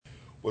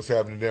What's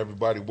happening,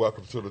 everybody?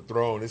 Welcome to the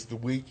throne. It's the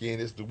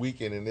weekend.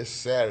 And it's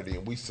Saturday,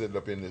 and we sitting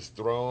up in this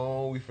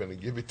throne. We finna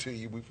give it to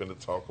you. We finna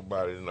talk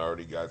about it, and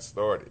already got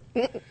started.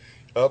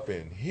 Up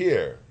in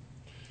here,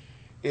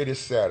 it is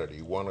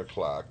Saturday, 1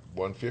 o'clock,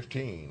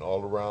 1:15,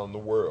 all around the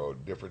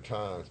world, different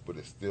times, but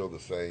it's still the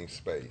same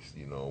space.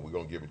 You know, we're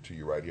gonna give it to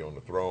you right here on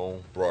the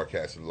throne,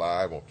 broadcasting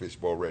live on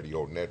Fishbowl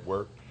Radio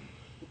Network.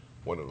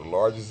 One of the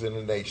largest in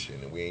the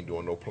nation, and we ain't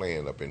doing no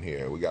playing up in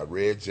here. We got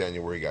Red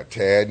January, got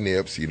Tad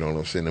Nips, you know what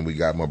I'm saying, and we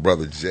got my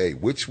brother Jay,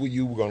 which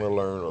you going to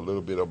learn a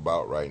little bit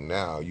about right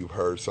now. You've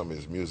heard some of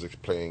his music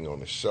playing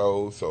on the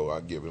show, so I'll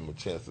give him a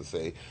chance to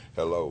say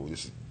hello.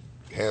 This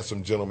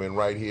handsome gentleman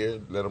right here,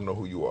 let him know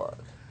who you are.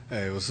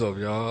 Hey, what's up,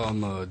 y'all?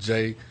 I'm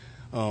Jay.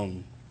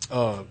 I'm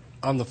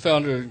the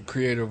founder and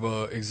creator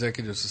of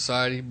Executive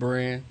Society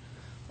brand.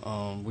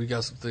 We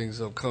got some things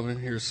upcoming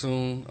here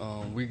soon.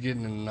 We're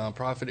getting in the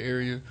nonprofit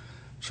area,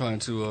 trying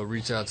to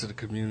reach out to the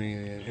community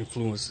and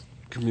influence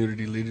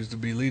community leaders to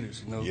be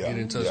leaders, you know, get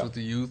in touch with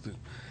the youth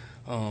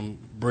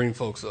and bring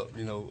folks up,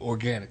 you know,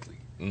 organically.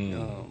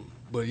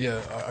 But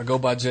yeah, I go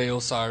by Jay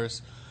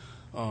Osiris.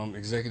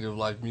 Executive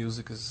Life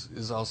Music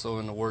is also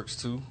in the works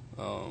too.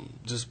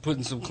 Just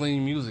putting some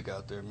clean music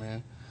out there,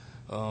 man.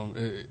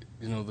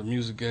 You know, the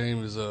music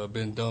game has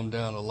been dumbed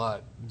down a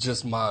lot,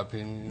 just my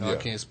opinion. You know, I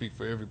can't speak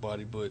for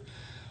everybody, but,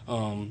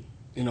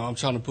 you know, I'm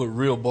trying to put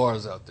real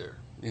bars out there.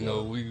 You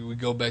know, we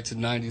go back to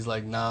 90s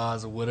like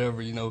Nas or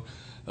whatever, you know,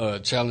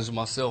 challenge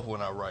myself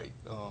when I write.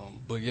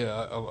 But,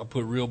 yeah, I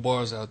put real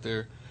bars out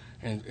there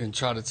and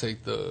try to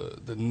take the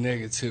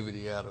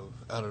negativity out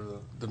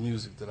of the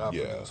music that I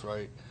produce,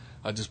 right?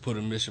 I just put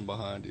a mission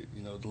behind it.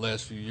 You know, the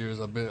last few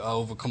years I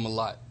overcome a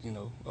lot, you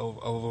know. I've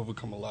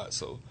overcome a lot,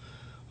 so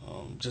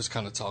just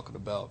kind of talking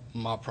about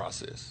my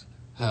process,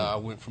 how I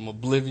went from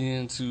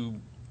oblivion to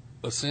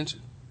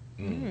ascension.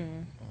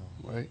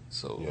 Right,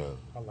 so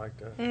I like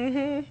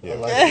that. Yeah.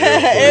 Like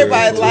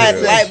everybody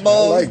light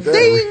bulbs. Like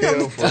Ding.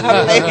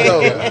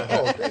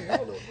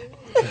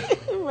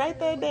 Write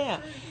that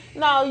down.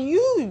 No,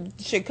 you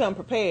should come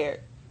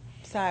prepared.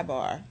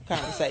 Sidebar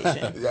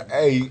conversation.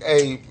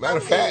 Hey, matter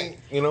of fact,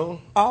 you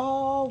know.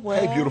 Oh,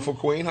 well. Hey, beautiful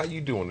queen, how you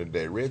doing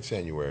today? Red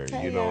January,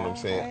 Hey, you know what I'm y'all.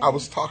 saying? Hey. I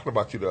was talking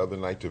about you the other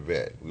night to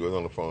Vet. We was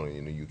on the phone,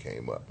 and you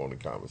came up on the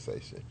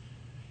conversation,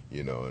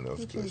 you know, and it was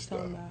What you good was stuff.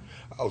 talking about?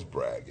 I was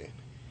bragging.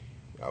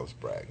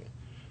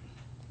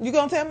 You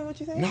gonna tell me what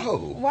you said? No.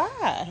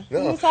 Why?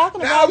 No. You was talking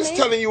No, about I was me?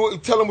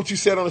 telling what you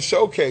said on the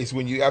showcase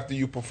after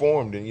you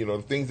performed, and you know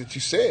the things that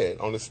you said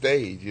on the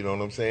stage. You know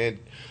what I'm saying?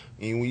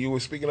 And when you were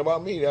speaking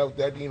about me,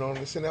 that you know what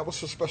I'm saying, that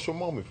was a special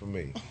moment for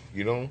me.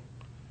 You know,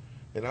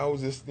 and I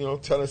was just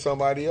telling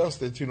somebody else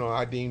that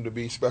I deemed to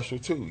be special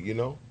too. You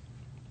know.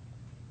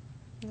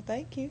 Well,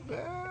 thank you.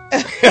 I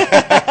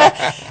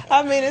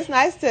mean, it's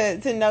nice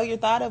to know you're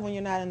thought of when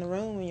you're not in the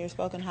room, when you're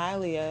spoken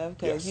highly of,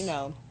 because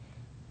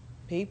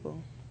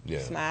people. Yeah.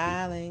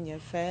 Smile in your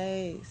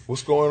face.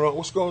 What's going on?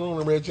 What's going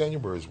on in Red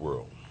January's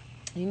world?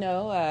 You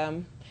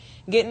know,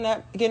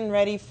 getting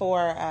ready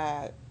for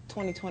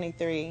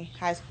 2023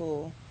 high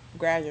school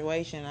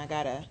graduation. I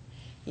got a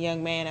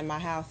young man in my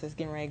house that's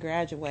getting ready to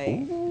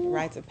graduate.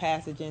 Rites of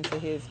passage into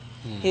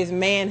his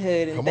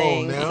manhood and Come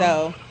things. on now.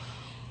 So,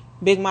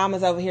 Big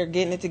Mama's over here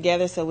getting it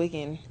together so we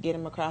can get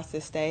him across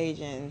this stage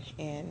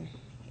and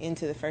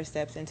into the first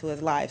steps into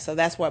his life. So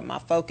that's what my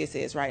focus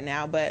is right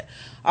now. But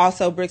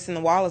also Bricks in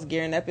the Wall is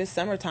gearing up. It's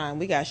summertime.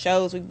 We got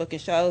shows. We booking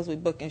shows.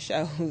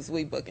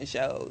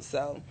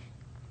 So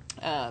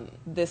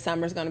this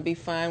summer's going to be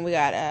fun. We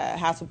got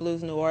House of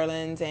Blues New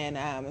Orleans and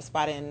a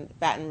spot in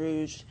Baton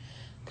Rouge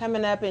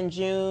coming up in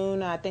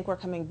June. I think we're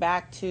coming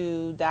back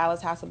to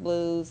Dallas House of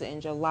Blues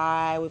in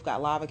July. We've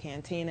got Lava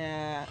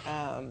Cantina,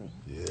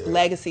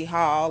 Legacy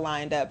Hall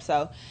lined up.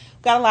 So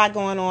got a lot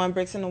going on.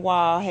 Bricks in the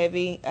Wall,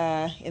 heavy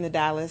in the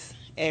Dallas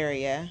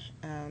area.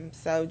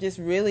 So just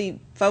really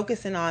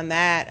focusing on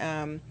that.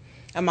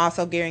 I'm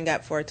also gearing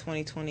up for a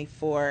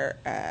 2024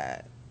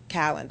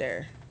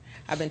 calendar.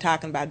 I've been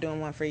talking about doing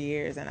one for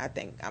years, and I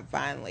think I'm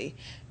finally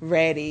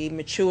ready,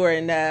 mature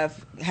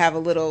enough, have a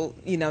little,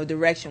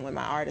 direction with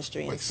my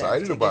artistry and stuff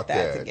excited to about get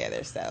that that.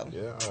 together. So,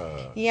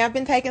 Yeah. I've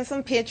been taking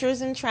some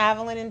pictures and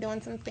traveling and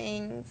doing some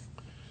things.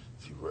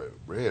 She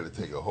ready to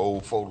take a whole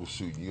photo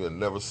shoot. You'll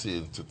never see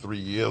it until 3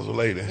 years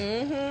later.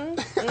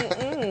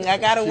 I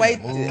gotta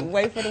wait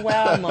for the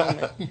wow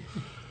moment.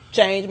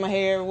 Change my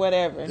hair,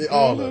 whatever.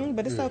 All of it.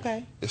 But it's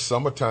okay. It's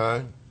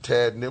summertime.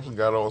 Tad Nipson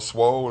got on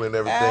swole and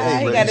everything.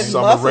 He He's got his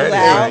summer muscles ready.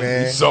 out.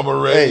 Man. He's summer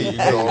ready. You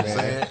know what I'm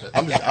saying?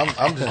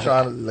 I'm just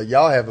trying to. Like,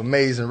 y'all have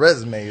amazing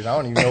resumes. I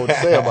don't even know what to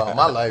say about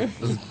my life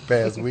this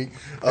past week.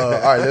 All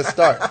right, let's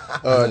start.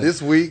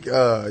 This week, you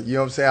know what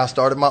I'm saying. I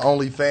started my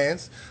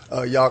OnlyFans.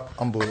 Y'all,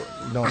 I'm bull.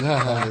 Don't.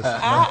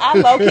 I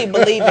low key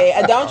believe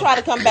it. Don't try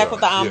to come back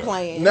with the I'm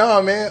playing.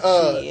 No, man.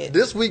 Shit.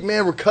 This week,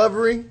 man,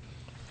 recovering.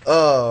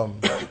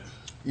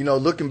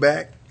 Looking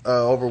back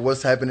over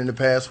what's happened in the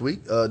past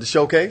week, the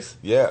showcase.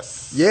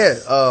 Yes.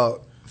 Yeah,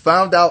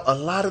 found out a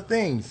lot of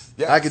things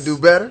Yes. I could do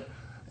better,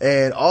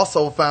 and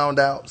also found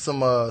out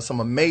some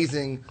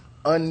amazing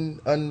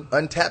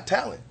untapped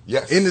talent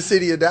Yes. in the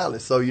city of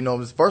Dallas. So,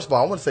 first of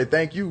all, I want to say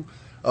thank you.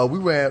 We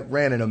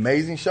ran an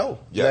amazing show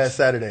last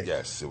Saturday.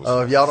 Yes, it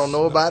was. If y'all don't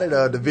know about it,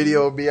 the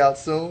video will be out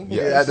soon.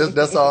 Yes. Yeah,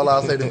 that's all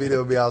I'll say. The video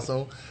will be out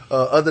soon.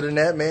 Other than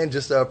that, man,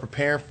 just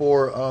preparing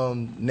for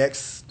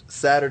next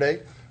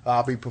Saturday.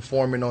 I'll be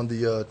performing on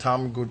the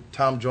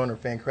Tom Joyner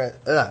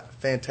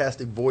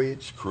Fantastic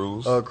Voyage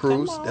Cruise.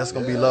 That's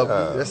going to be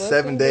lovely. That's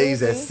 7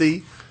 days at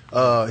sea.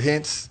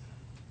 Hence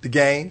the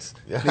gains.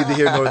 Neither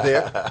here nor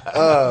there.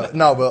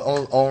 No, but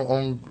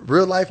on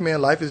real life,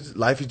 man, life is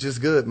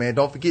just good, man.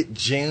 Don't forget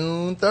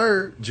June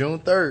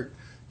 3rd.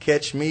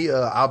 Catch me.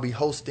 I'll be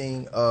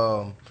hosting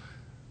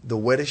the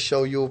wettest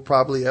show you'll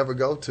probably ever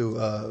go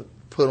to,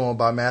 put on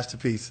by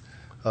Masterpiece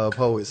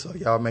Poets. So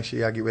y'all make sure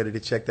y'all get ready to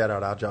check that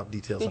out. I'll drop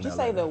details on that. Did you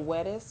say later. the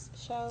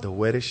wettest show? The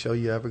wettest show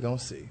you ever gonna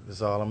see.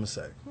 That's all I'm gonna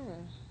say.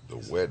 The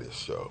wettest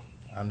show.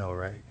 I know,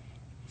 right?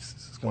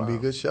 It's gonna be a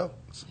good show.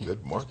 It's a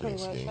good marketing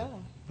scheme.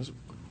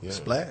 Yeah.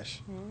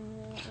 Splash.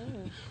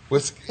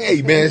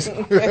 Hey, man.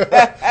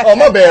 Oh,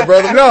 my bad,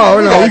 brother. No,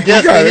 we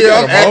got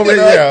a moment.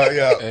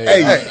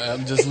 Hey, Hey,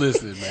 I'm just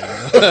listening,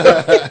 man.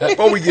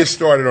 before we get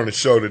started on the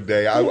show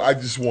today, I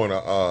just want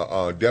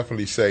to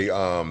definitely say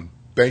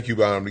thank you,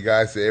 the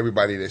guys, to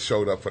everybody that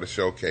showed up for the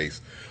showcase.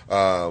 We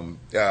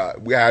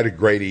had a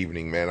great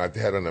evening, man. I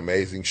had an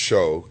amazing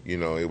show.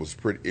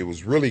 It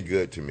was really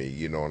good to me.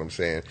 You know what I'm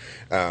saying?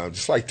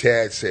 Just like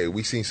Tad said,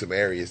 we seen some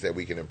areas that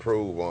we can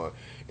improve on.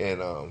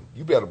 And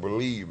you better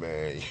believe,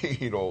 man,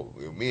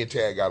 me and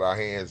Tad got our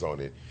hands on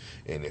it,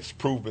 and it's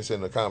improvements in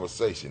the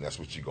conversation. That's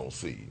what you're going to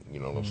see. You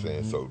know what I'm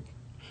saying? So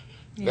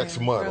next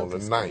month on the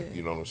 9th,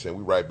 you know what I'm saying,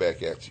 we right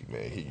back at you,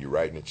 man. Hit you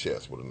right in the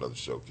chest with another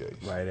showcase.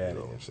 Right at You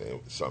know what I'm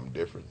saying? Something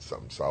different,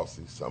 something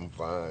saucy, something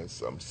fine,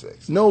 something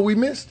sexy. No, we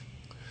missed.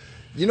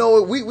 You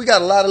know what? We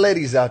got a lot of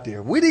ladies out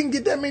there. We didn't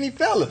get that many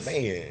fellas.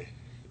 Man.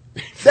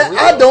 That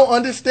I don't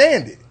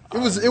understand it. It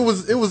was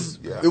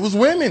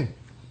women.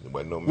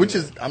 Wasn't no men. Which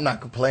is, I'm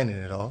not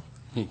complaining at all.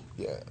 Yeah,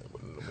 it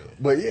wasn't no men.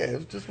 But yeah, it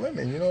was just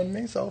women, you know what I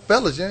mean? So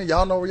fellas,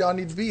 y'all know where y'all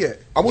need to be at.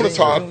 I want to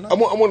talk. I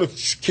want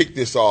to kick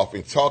this off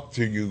and talk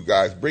to you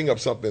guys. Bring up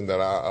something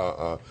that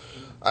I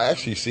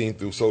actually seen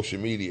through social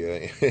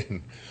media,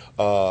 and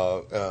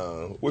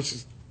which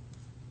is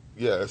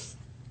it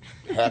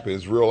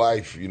happens real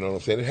life. You know what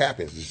I'm saying? It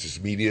happens. It's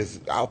just media's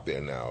out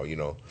there now.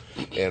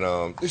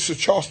 And it's a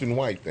Charleston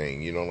White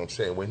thing. You know what I'm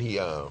saying? When he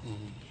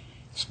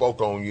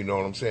spoke on, you know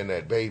what I'm saying,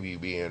 that baby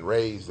being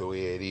raised the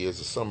way it is.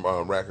 Some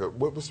rapper.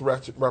 What was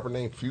the rapper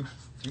name?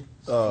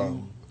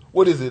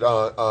 What is it?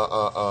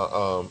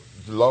 Low?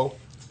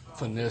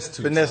 Finesse.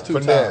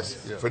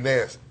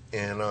 Finesse.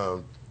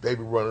 And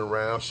baby running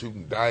around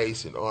shooting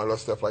dice and all that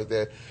stuff like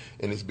that.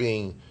 And it's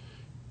being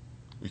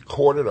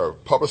recorded or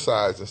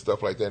publicized and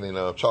stuff like that.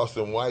 And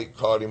Charleston White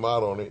called him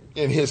out on it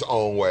in his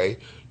own way.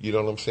 You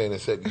know what I'm saying?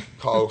 And said,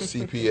 call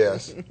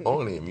CPS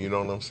on him. You know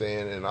what I'm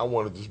saying? And I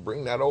want to just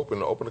bring that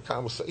open a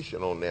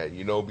conversation on that,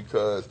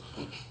 because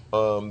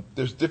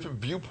there's different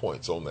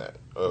viewpoints on that.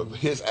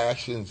 His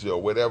actions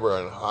or whatever,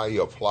 and how he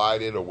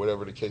applied it or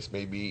whatever the case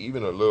may be,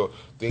 even the little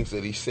things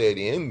that he said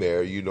in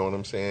there, you know what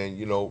I'm saying?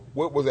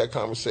 What was that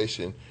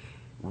conversation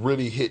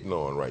really hitting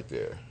on right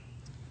there?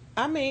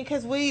 I mean,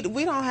 because we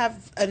don't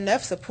have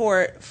enough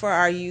support for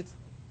our youth,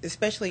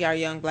 especially our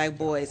young black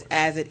boys,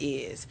 as it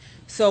is.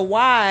 So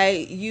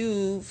why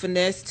you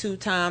finesse 2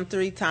 times,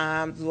 3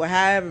 times, or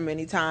however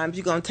many times,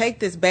 you're going to take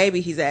this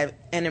baby, he's at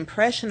an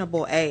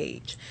impressionable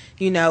age.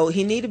 He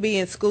need to be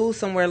in school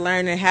somewhere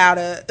learning how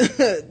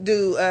to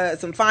do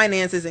some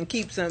finances and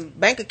keep some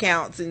bank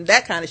accounts and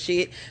that kind of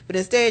shit. But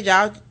instead,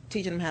 y'all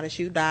teaching him how to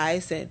shoot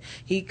dice, and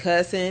he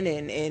cussing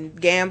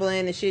and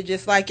gambling and shit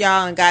just like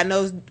y'all, and God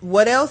knows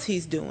what else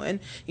he's doing.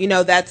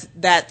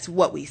 That's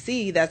what we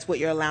see. That's what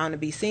you're allowing to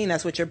be seen.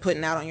 That's what you're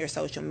putting out on your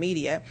social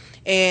media.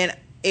 And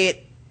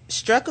it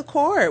struck a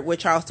chord with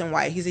Charleston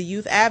White. He's a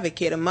youth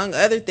advocate, among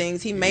other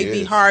things. He may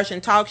be harsh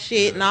and talk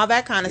shit and all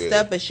that kind of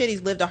stuff, but shit,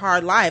 he's lived a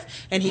hard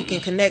life, and he can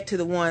connect to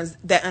the ones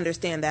that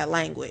understand that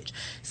language.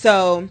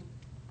 So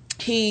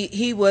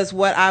he was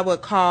what I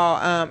would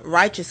call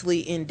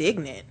righteously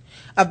indignant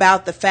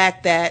about the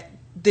fact that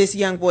this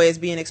young boy is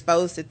being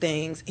exposed to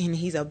things and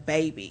he's a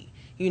baby,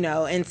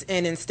 and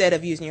instead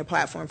of using your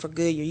platform for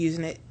good, you're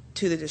using it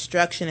to the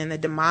destruction and the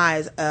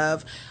demise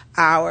of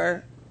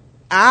our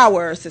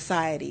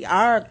society,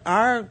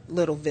 our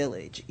little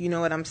village. You know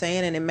what I'm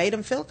saying? And it made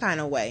him feel kind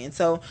of way. And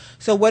so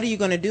what are you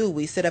going to do?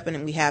 We sit up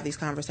and we have these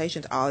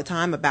conversations all the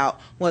time about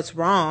what's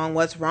wrong,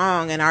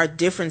 and our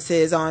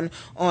differences on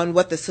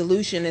what the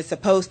solution is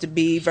supposed to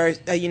be versus,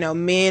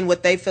 men,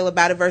 what they feel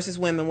about it versus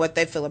women, what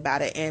they feel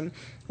about it. And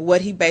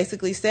what he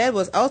basically said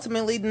was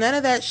ultimately none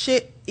of that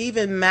shit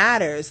even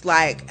matters.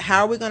 Like,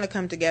 how are we going to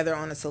come together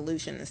on a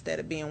solution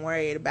instead of being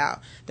worried about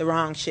the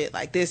wrong shit?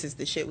 Like, this is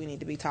the shit we need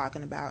to be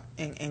talking about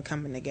and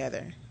coming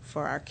together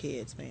for our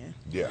kids, man.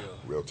 Yeah,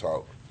 real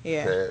talk.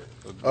 Yeah.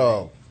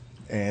 Oh,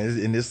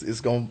 and this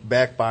it's going to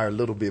backfire a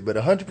little bit, but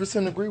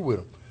 100% agree with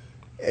him.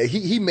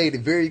 he made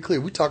it very clear.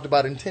 We talked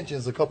about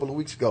intentions a couple of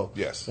weeks ago.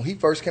 Yes. When he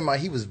first came out,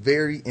 he was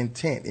very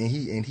intent, and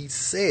he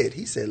said,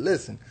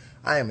 listen,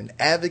 I am an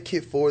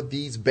advocate for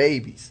these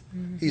babies.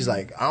 Mm-hmm. He's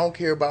like, I don't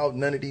care about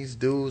none of these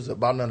dudes,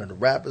 about none of the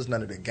rappers,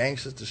 none of the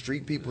gangsters, the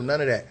street people,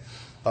 none of that.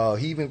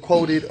 He even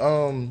quoted,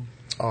 oh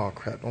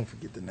crap, don't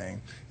forget the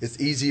name. It's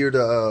easier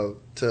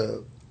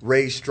to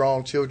raise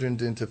strong children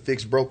than to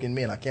fix broken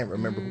men. I can't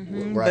remember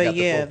where I got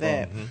the quote from.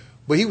 Mm-hmm.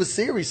 But he was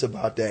serious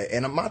about that.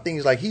 And my thing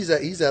is, like, he's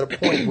at a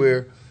point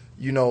where,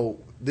 you know,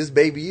 this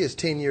baby is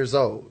 10 years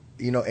old.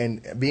 You know,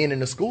 and being in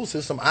the school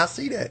system, I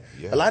see that.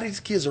 Yeah. A lot of these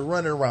kids are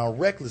running around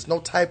reckless, no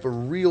type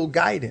of real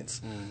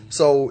guidance.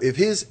 So if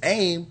his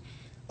aim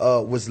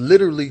was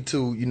literally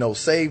to, you know,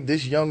 save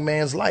this young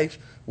man's life,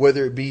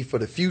 whether it be for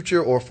the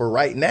future or for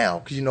right now,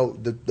 because, you know,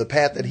 the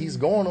path that he's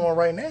going on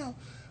right now,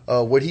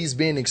 what he's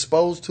being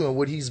exposed to and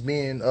what he's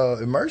being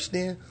immersed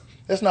in,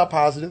 that's not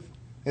positive.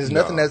 There's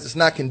nothing that's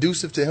not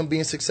conducive to him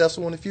being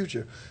successful in the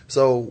future.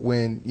 So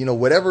when, you know,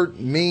 whatever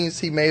means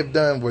he may have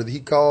done, whether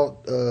he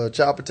called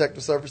Child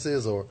Protective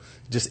Services or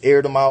just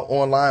aired them out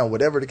online,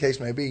 whatever the case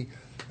may be,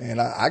 and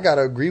I got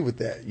to agree with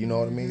that. You know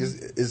what I mean?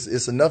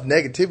 It's enough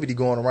negativity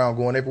going around,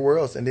 going everywhere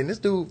else. And then this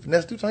dude,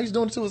 he's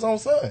doing it to his own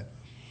son.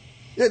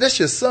 Yeah, that's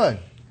your son.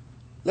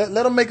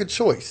 Let him make a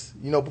choice,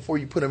 you know, before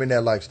you put him in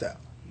that lifestyle.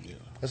 Yeah.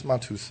 That's my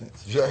 2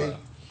 cents. Jay? Wow.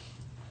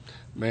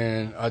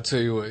 Man, I tell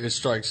you what, it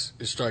strikes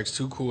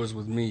 2 chords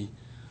with me.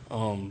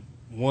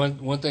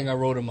 One thing I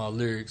wrote in my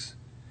lyrics,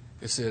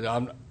 it said,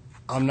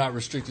 I'm not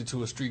restricted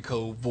to a street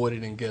code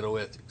voided in ghetto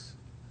ethics.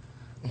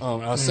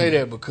 I say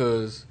that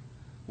because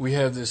we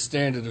have this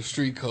standard of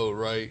street code,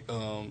 right?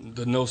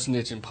 The no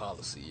snitching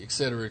policy, et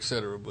cetera, et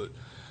cetera. But,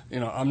 you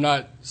know, I'm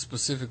not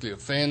specifically a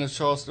fan of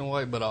Charleston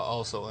White, but I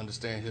also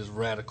understand his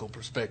radical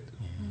perspective.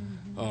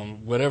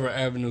 Whatever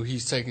avenue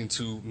he's taking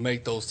to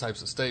make those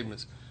types of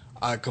statements,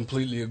 I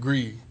completely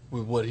agree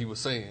with what he was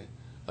saying.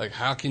 Like,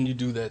 how can you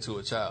do that to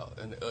a child?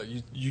 And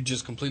you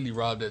just completely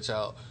robbed that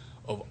child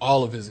of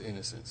all of his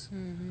innocence,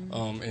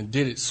 and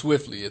did it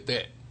swiftly at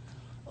that.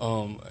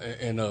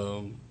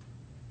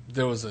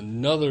 There was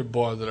another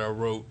bar that I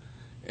wrote,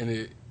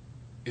 and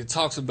it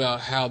talks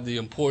about how the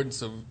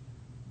importance of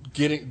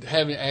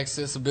having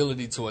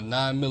accessibility to a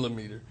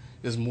 9mm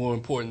is more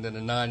important than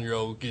a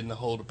 9-year-old getting a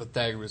hold of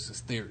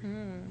Pythagoras' theory.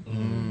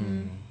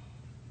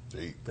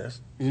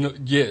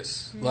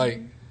 Yes.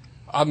 Like,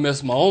 I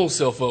messed my own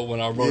self up when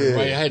I wrote it,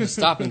 right? I had to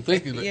stop and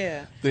think of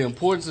it. The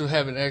importance of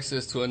having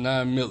access to a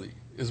 9mm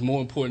is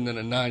more important than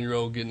a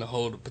 9-year-old getting a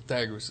hold of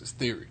Pythagoras'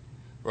 theory,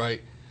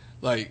 right?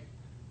 Like,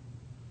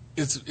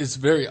 it's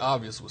very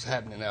obvious what's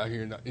happening out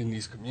here in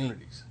these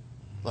communities.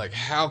 Like,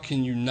 how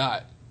can you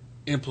not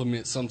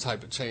implement some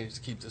type of change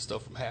to keep this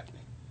stuff from happening?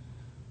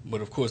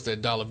 But, of course,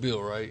 that dollar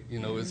bill, right, you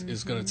know,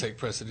 it's going to take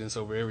precedence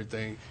over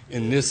everything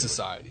in this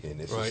society. In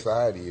this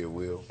society, it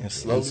will. And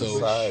slowly,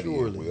 society,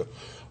 it will.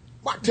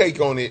 My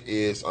take on it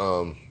is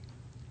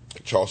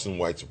Charleston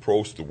White's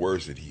approach, the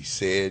words that he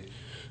said,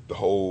 the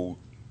whole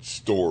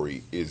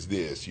story is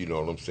this, you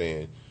know what I'm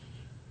saying?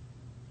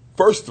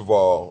 First of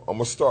all, I'm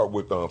going to start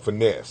with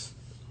finesse.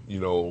 You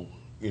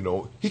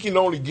know, he can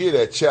only give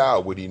that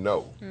child what he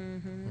know.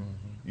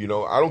 You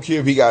know, I don't care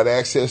if he got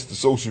access to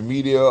social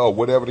media or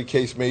whatever the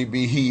case may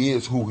be. He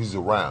is who he's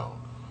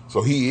around.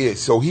 So he is.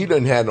 So he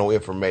doesn't have no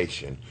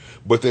information.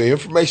 But the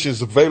information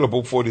is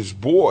available for this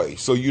boy.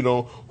 So, you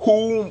know,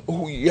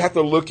 who you have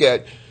to look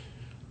at,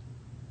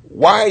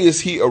 why is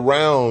he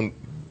around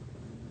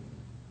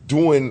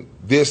doing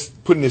this,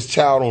 putting this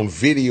child on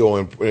video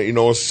and, you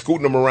know,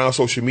 scooting him around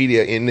social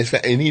media and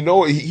he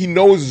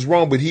knows it's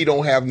wrong, but he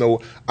don't have no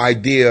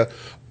idea.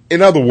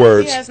 In other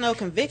words, he has no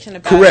conviction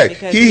about correct. it.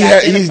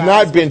 Correct. He's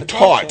not been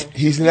taught.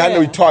 He's not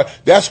been taught.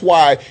 That's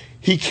why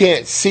he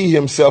can't see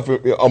himself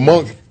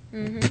among,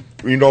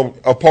 you know,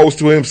 opposed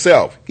to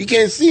himself. He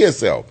can't see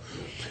himself.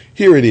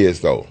 Here it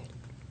is, though.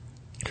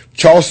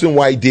 Charleston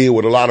White did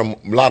what a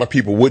lot of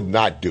people would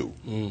not do.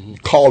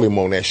 Call him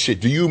on that shit.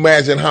 Do you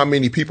imagine how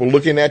many people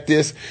looking at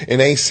this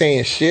and ain't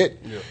saying shit?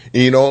 Yeah.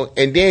 You know,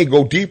 and then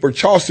go deeper.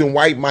 Charleston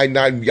White might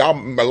not.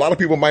 A lot of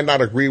people might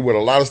not agree with a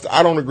lot of stuff.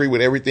 I don't agree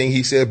with everything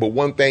he said, but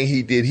one thing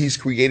he did, he's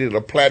created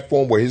a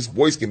platform where his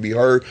voice can be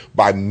heard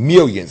by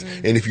millions.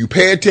 And if you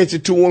pay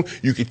attention to him,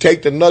 you can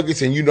take the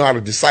nuggets and you know how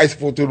to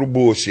decipher through the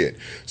bullshit.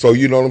 So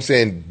you know what I'm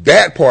saying.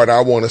 That part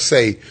I want to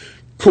say.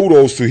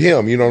 Kudos to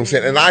him, you know what I'm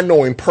saying? And I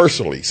know him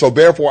personally. So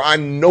therefore, I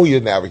know he's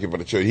an advocate for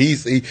the church.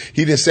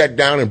 He just sat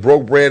down and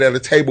broke bread at a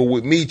table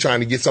with me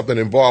trying to get something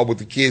involved with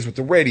the kids with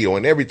the radio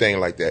and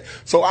everything like that.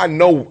 So I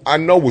know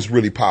what's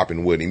really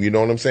popping with him, you know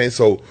what I'm saying?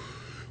 So,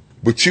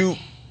 but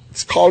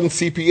it's called him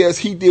CPS.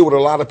 He did what a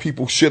lot of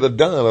people should have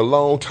done a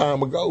long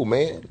time ago,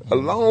 man. A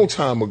long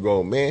time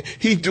ago, man.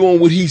 He's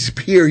doing what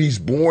he's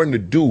born to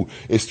do,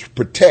 is to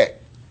protect.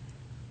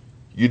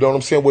 You know what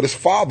I'm saying? What his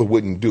father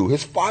wouldn't do.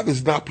 His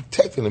father's not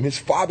protecting him. His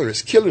father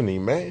is killing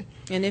him, man.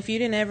 And if you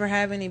didn't ever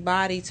have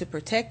anybody to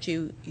protect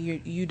you,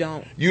 you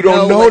don't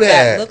know what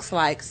that looks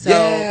like. So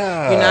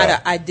you're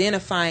not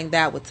identifying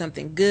that with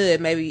something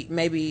good.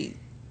 Maybe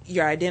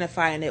you're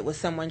identifying it with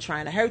someone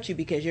trying to hurt you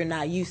because you're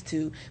not used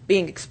to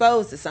being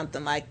exposed to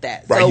something like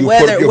that. Right, so you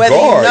whether put up your you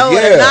guard, know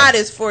it yeah. or not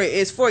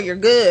is for your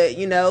good,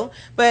 you know.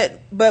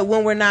 But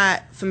when we're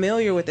not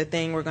familiar with the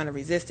thing, we're going to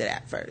resist it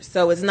at first.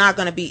 So it's not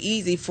going to be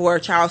easy for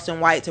Charleston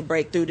White to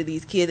break through to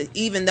these kids,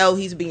 even though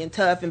he's being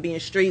tough and being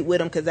street with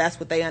them because that's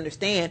what they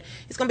understand.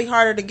 It's going to be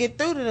harder to get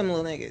through to them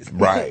little niggas,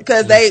 right?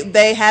 Because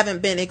they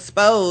haven't been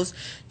exposed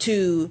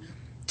to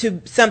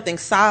something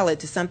solid,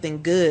 to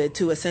something good,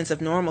 to a sense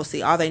of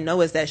normalcy. All they know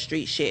is that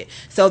street shit.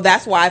 So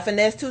that's why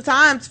Finesse 2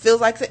 Times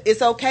feels like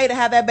it's okay to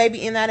have that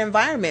baby in that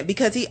environment,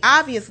 because he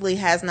obviously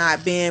has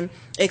not been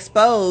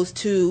exposed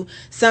to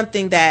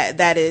something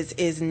that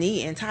is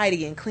neat and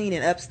tidy and clean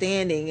and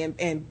upstanding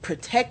and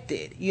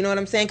protected. You know what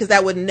I'm saying? Because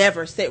that would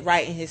never sit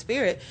right in his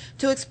spirit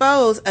to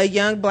expose a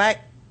young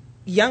black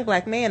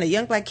man, a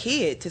young black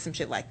kid to some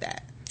shit like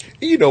that.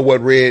 You know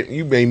what, Red?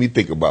 You made me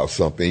think about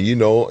something, you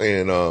know,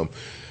 and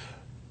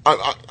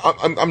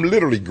I'm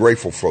literally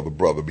grateful for the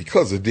brother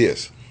because of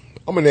this.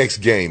 I'm an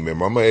ex-gang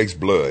member. I'm an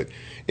ex-blood.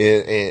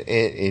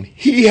 And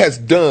he has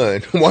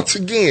done, once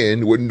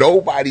again, what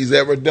nobody's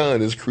ever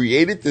done, is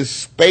created this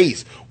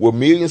space where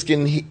millions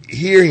can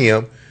hear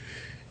him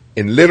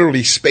and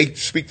literally speak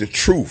the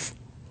truth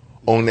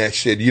on that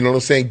shit. You know what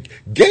I'm saying?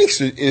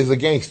 Gangster is a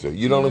gangster.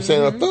 You know what I'm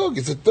saying? A thug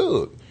is a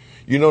thug.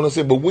 You know what I'm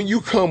saying? But when you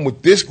come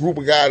with this group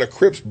of guys, the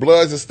Crips,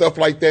 Bloods, and stuff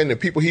like that, and the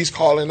people he's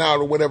calling out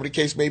or whatever the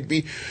case may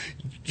be,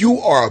 you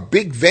are a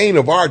big vein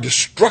of our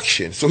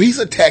destruction. So he's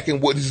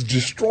attacking what is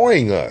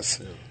destroying us.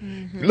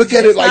 Mm-hmm. Look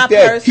at it like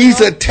that. Personal.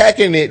 He's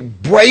attacking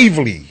it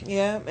bravely.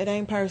 Yeah, it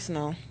ain't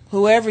personal.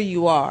 Whoever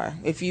you are,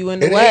 if you in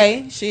the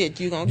way, shit,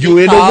 you gonna get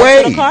in called the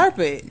way. To the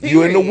carpet. Period.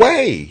 You in the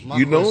way.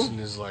 My question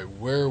is like,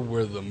 where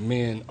were the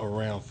men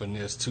around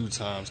Finesse 2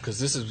 Times? Because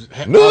this has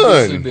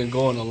obviously been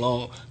going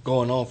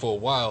on for a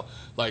while.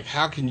 Like,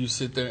 how can you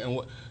sit there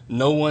and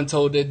no one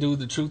told that dude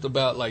the truth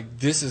about, like,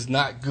 this is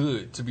not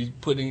good to be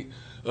putting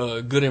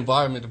a good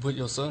environment to put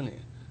your son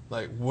in?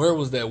 Like, where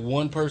was that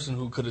one person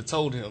who could have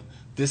told him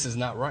this is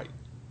not right?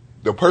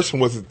 The person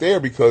wasn't there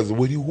because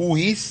who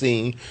he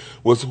seen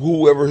was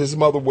whoever his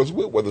mother was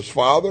with, whether his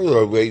father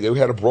or they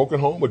had a broken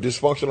home or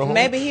dysfunctional home.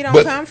 Maybe he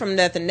don't come from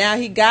nothing. Now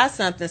he got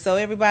something, so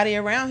everybody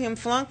around him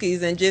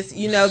flunkies and just,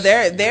 you know,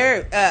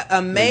 they're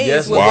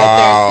amazed with what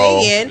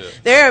they're seeing. Yeah.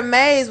 They're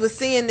amazed with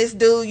seeing this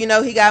dude. You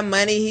know, he got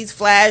money, he's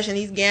flashing,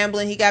 he's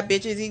gambling, he got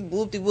bitches, he's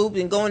whoop-de-whoop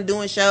and going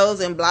doing shows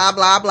and blah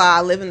blah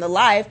blah, living the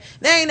life.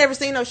 They ain't never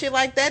seen no shit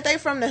like that. They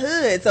from the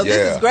hood, so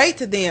this is great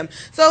to them.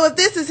 So if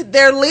this is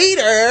their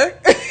leader.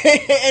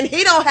 And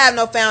he don't have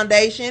no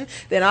foundation,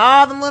 then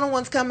all them little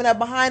ones coming up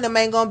behind him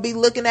ain't gonna be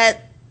looking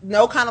at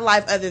no kind of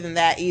life other than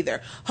that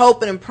either.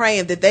 Hoping and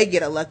praying that they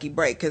get a lucky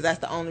break, because that's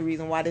the only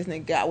reason why this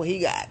nigga got what he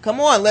got.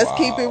 Come on, let's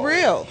keep it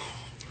real.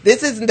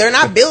 They're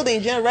not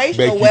building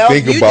generational wealth.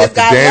 You just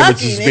got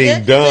lucky,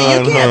 nigga. So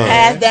you can't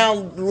pass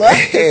down luck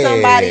to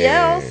somebody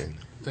else.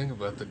 Think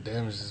about the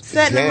damages.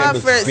 Setting them up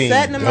for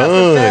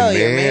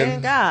failure,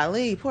 man.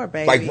 Golly, poor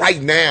baby. Like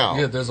right now.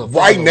 Yeah, there's a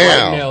right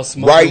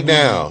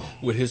now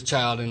with his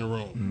child in the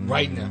room.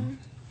 Right now.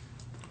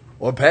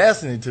 Or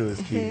passing it to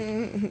his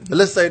kid.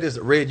 Let's say this,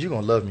 Red, you're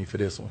going to love me for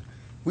this one.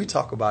 We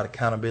talk about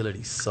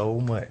accountability so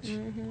much.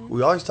 Mm-hmm.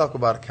 We always talk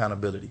about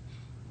accountability.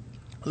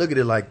 Look at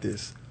it like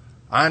this.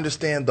 I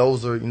understand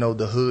those are, you know,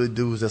 the hood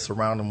dudes that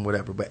surround them,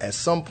 whatever. But at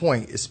some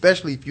point,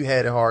 especially if you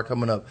had it hard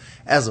coming up,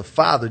 as a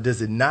father,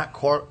 does it not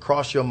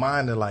cross your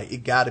mind that, like,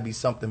 it got to be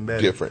something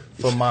better different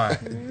for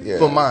mine,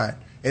 for mine?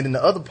 And then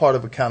the other part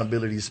of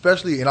accountability,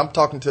 especially, and I'm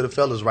talking to the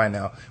fellas right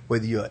now,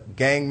 whether you're a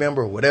gang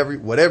member or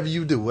whatever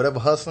you do, whatever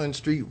hustling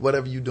street,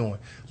 whatever you doing.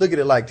 Look at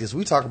it like this.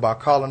 We talk about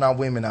calling our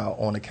women out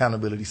on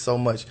accountability so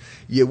much.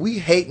 Yet we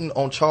hating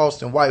on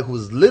Charleston White, who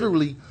is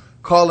literally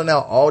calling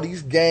out all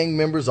these gang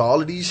members,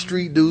 all of these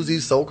street dudes,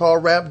 these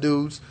so-called rap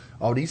dudes,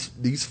 all these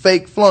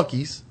fake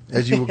flunkies,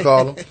 as you would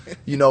call them,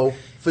 you know,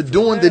 for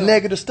doing the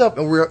negative stuff.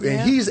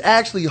 And he's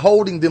actually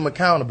holding them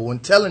accountable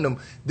and telling them,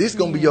 this is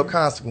going to be your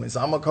consequence.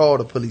 I'm going to call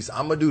the police.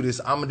 I'm going to do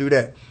this. I'm going to do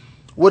that.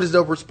 What is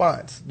the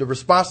response? The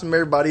response from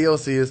everybody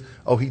else is,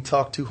 oh, he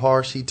talked too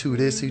harsh, he too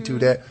this, he too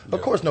that. Yeah.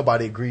 Of course,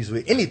 nobody agrees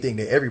with anything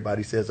that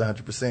everybody says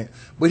 100%.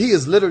 But he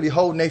is literally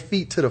holding their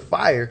feet to the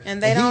fire.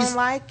 And they don't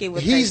like it.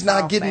 He's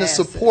not getting the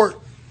support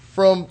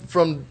from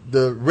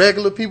the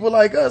regular people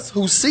like us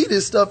who see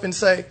this stuff and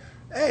say,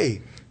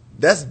 hey,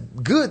 that's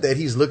good that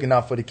he's looking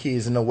out for the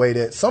kids in a way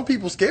that some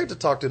people scared to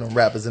talk to them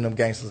rappers and them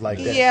gangsters like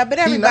that. Yeah, but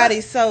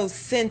everybody's so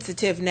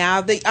sensitive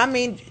now. I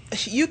mean,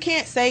 you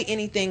can't say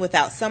anything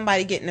without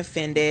somebody getting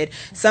offended,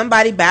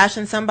 somebody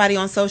bashing somebody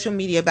on social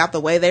media about the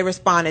way they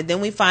responded.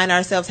 Then we find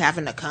ourselves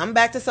having to come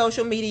back to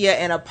social media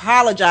and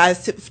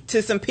apologize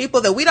to some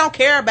people that we don't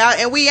care about,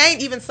 and we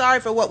ain't even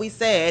sorry for what we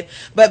said.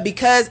 But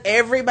because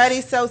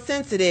everybody's so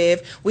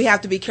sensitive, we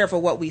have to be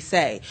careful what we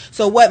say.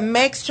 So what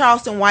makes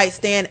Charleston White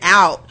stand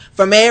out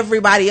from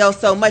everybody else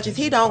so much is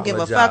he don't give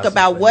a fuck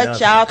about what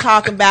y'all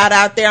talking about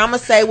out there. I'm going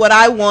to say what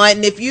I want,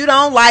 and if you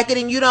don't like it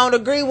and you don't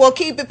agree, well,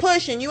 keep it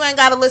pushing. You ain't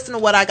got to listen to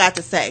what I got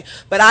to say.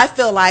 But I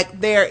feel like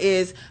there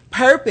is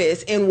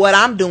purpose in what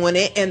I'm doing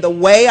it and the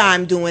way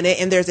I'm doing it,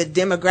 and there's a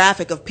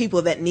demographic of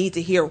people that need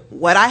to hear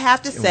what I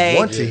have to say,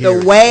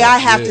 the way I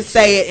have to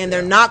say it, and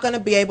they're not going to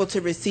be able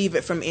to receive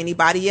it from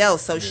anybody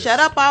else. So shut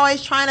up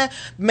always trying to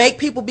make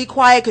people be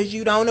quiet because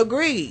you don't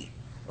agree.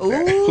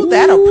 Ooh,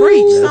 that'll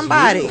preach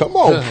somebody. Come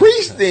on,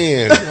 preach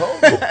then.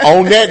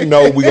 On that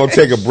note, we're going to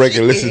take a break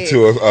and listen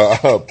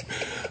to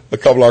a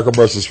couple of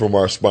commercials from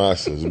our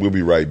sponsors. We'll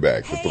be right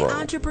back. Hey,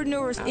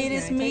 entrepreneurs, it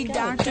is me,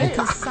 Dr.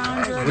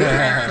 Cassandra,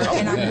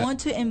 and I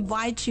want to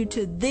invite you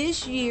to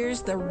this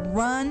year's The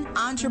Run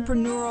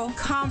Entrepreneurial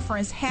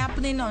Conference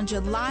happening on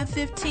July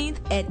 15th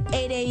at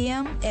 8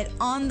 a.m. at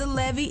On the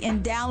Levee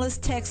in Dallas,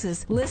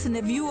 Texas. Listen,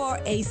 if you are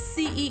a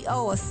CEO,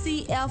 a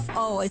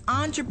CFO, an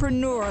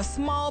entrepreneur, a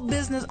small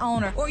business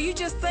owner, or you're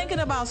just thinking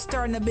about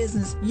starting a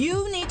business,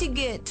 you need to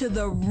get to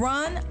the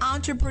Run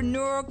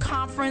Entrepreneurial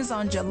Conference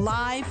on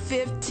July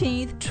 15th.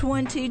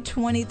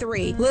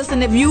 2023.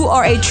 Listen, if you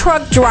are a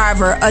truck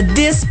driver, a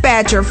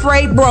dispatcher,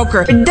 freight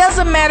broker, it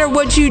doesn't matter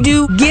what you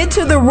do, get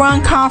to the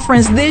Run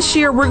Conference this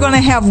year. We're going to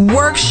have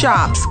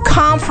workshops,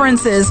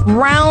 conferences,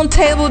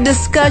 roundtable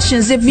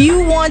discussions. If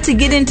you want to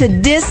get into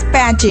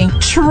dispatching,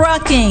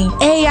 trucking,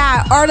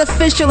 AI,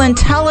 artificial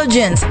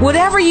intelligence,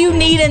 whatever you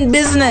need in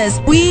business,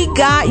 we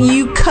got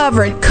you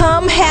covered.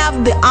 Come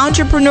have the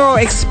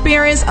entrepreneurial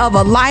experience of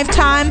a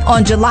lifetime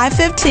on July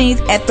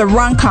 15th at the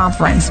Run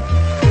Conference.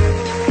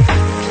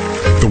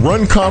 The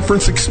Run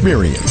Conference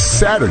Experience,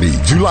 Saturday,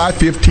 July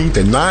 15th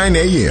at 9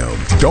 a.m.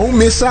 Don't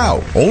miss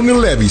out on the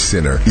Levee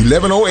Center,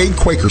 1108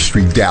 Quaker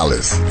Street,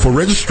 Dallas. For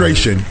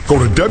registration, go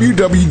to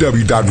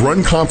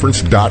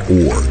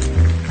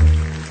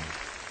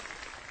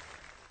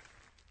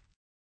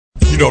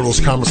www.runconference.org. You know those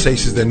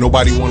conversations that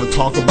nobody want to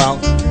talk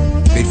about?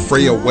 They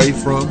fray away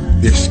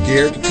from? They're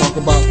scared to talk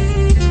about?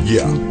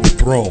 Yeah, the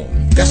throne.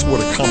 That's where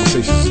the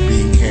conversations is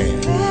being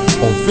had.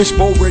 On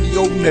Fishbowl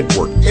Radio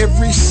Network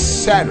every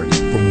Saturday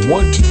from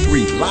 1 to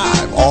 3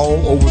 live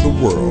all over the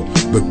world.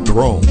 The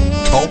Throne,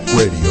 Talk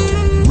Radio,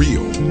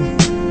 real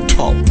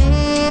talk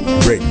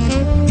radio.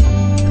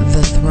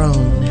 The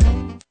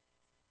Throne.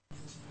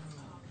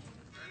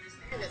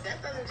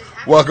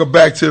 Welcome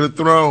back to the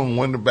Throne.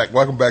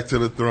 Welcome back to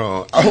the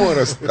Throne. I want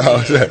to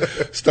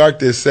start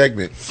this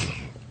segment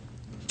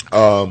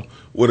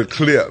with a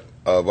clip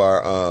of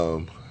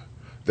our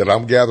that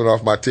I'm gathering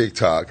off my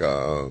TikTok.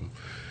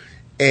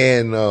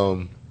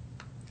 And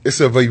it's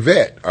of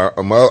Yvette,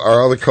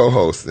 our other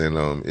co-host, and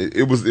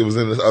it was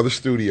in this other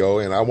studio.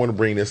 And I want to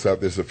bring this up.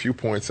 There's a few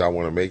points I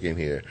want to make in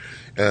here,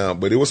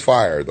 but it was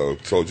fire though.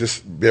 So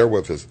just bear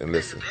with us and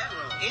listen.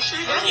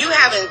 You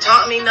haven't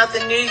taught me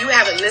nothing new. You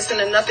haven't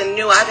listened to nothing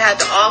new I've had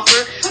to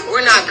offer.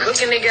 We're not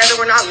cooking together.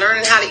 We're not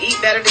learning how to eat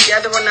better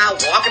together. We're not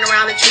walking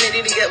around the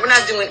Trinity together. We're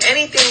not doing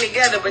anything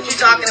together. But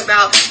you're talking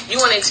about you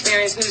want to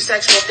experience new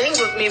sexual things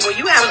with me. Well,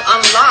 you haven't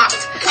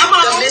unlocked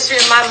the mystery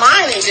of my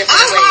mind in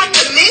different ways. Unlock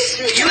the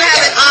mystery. You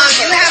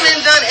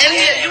haven't done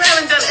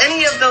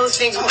any of those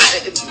things.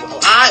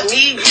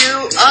 Me,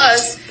 you,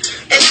 us.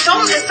 And so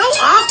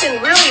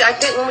often, really, I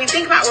think when we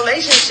think about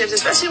relationships,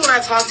 especially when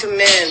I talk to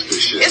men,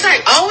 it's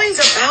like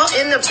always about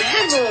in the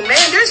bedroom,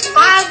 man. There's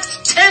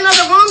 5-10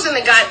 other rooms in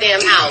the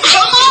goddamn house.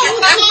 Come on.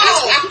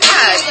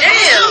 God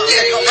damn.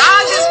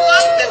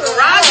 The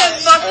garage is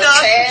fucked up.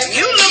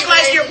 You look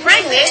like you're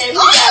pregnant.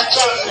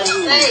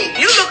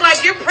 You look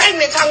like you're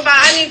pregnant talking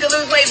about I need to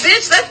lose weight.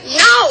 Bitch, no.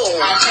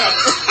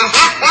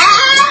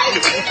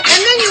 And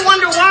then you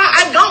wonder why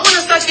I don't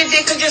want to suck your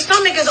dick because your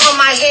stomach is on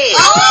my head.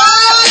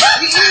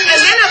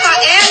 And then if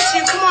I ask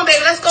you, come on,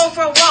 baby, let's go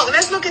for a walk.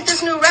 Let's look at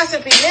this new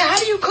recipe. Man,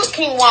 how do you cook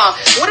quinoa?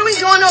 What are we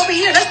doing over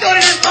here? Let's go to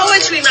this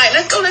poetry night.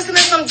 Let's go listen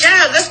to some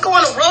jazz. Let's go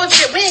on a road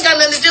trip. We ain't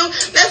got nothing to do.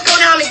 Let's go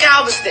down to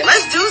Galveston.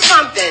 Let's do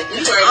something.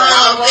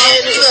 Oh,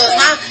 man,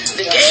 look,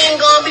 the game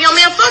gonna be on.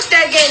 Man, fuck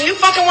that game. You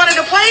fucking one of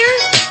the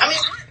players? I mean...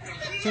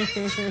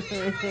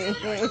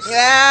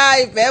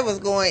 Yeah, that was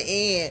going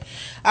in.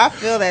 I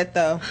feel that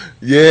though.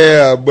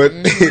 Yeah, but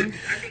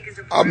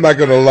I'm not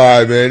gonna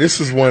lie, man. This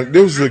was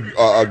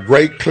a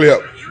great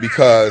clip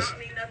because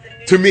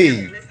to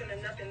me,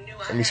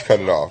 let me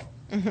cut it off.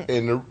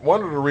 And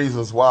one of the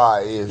reasons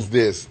why is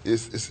this: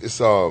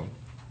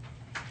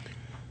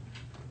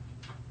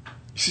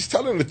 she's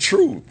telling the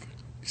truth.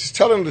 She's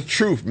telling the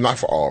truth, not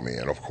for all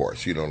men, of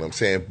course. You know what I'm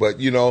saying? But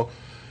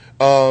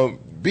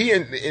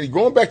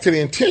going back to the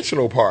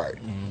intentional part.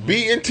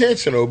 Be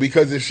intentional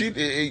because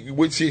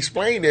what she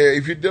explained there,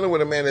 if you're dealing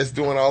with a man that's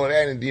doing all of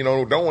that and,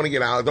 don't want to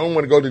get out, don't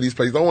want to go to these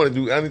places, don't want to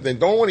do anything,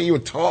 don't want to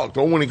even talk,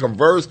 don't want to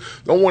converse,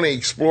 don't want to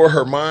explore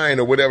her mind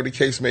or whatever the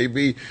case may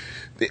be,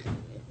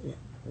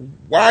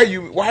 why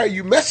are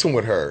you messing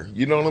with her?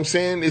 You know what I'm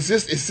saying? Is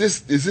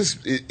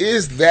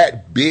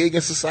that big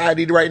in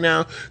society right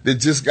now that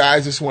just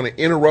guys just want to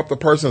interrupt a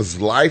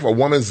person's life, a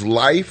woman's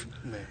life?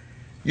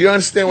 You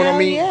understand what I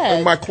mean?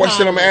 Yeah, my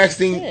question I'm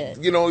asking,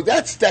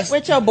 that's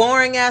with your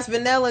boring ass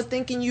vanilla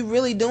thinking you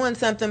really doing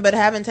something, but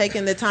haven't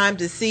taken the time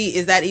to see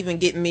is that even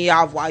getting me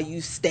off while you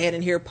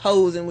standing here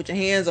posing with your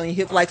hands on your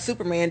hip like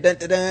Superman, dun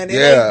dun dun. It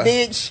ain't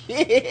big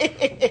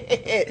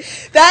shit.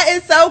 That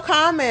is so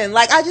common.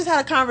 Like, I just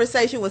had a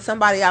conversation with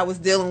somebody I was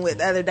dealing with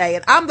the other day,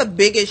 and I'm the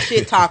biggest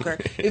shit talker.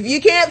 If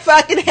you can't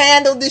fucking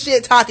handle the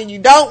shit talking, you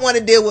don't want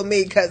to deal with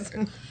me because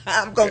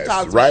I'm going to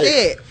talk some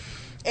shit.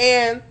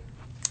 And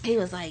he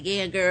was like,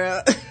 yeah,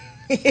 girl.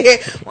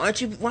 Why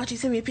don't you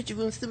send me a picture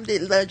of some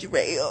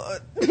lingerie or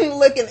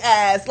looking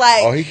ass?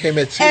 Like, oh, he came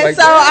at you and like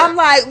so that? I'm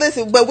like,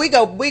 listen, but we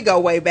go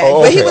way back.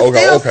 Oh, but he was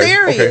still okay,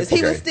 serious. okay.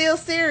 He was still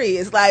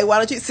serious. Like, why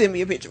don't you send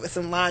me a picture with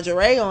some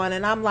lingerie on?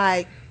 And I'm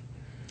like,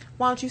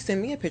 why don't you send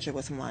me a picture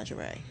with some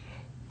lingerie?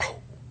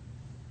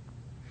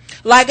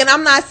 Like, and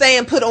I'm not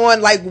saying put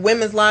on like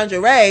women's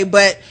lingerie,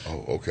 but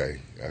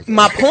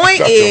my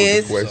point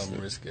is,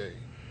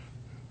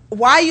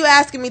 why are you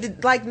asking me to,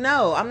 like,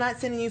 no, I'm not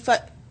sending you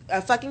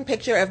a fucking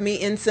picture of me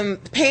in some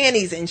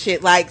panties and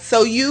shit, like,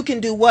 so you can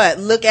do what?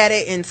 Look at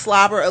it and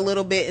slobber a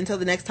little bit until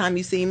the next time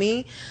you see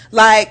me?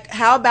 Like,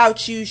 how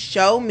about you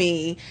show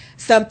me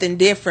something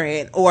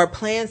different, or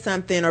plan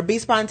something, or be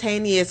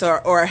spontaneous,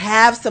 or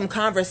have some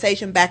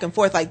conversation back and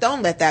forth? Like,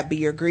 don't let that be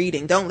your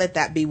greeting. Don't let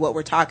that be what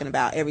we're talking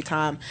about every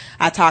time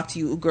I talk to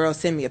you. Girl,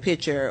 send me a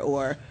picture,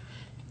 or...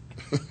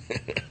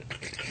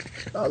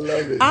 I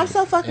love it. I'm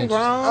so fucking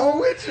grown. I'm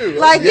with you.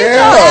 Like, get your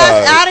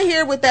ass out of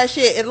here with that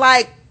shit. And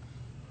like,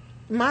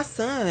 my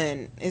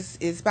son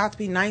is about to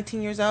be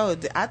 19 years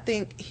old. I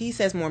think he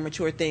says more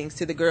mature things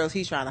to the girls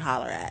he's trying to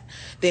holler at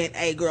than,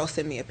 hey, girl,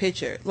 send me a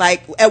picture.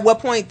 Like, at what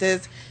point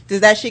does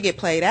that shit get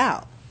played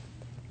out?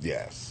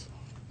 Yes.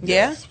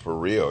 Yeah? Yes, for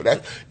real.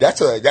 That's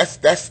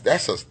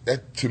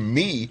to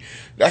me,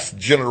 that's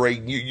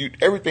generating you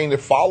everything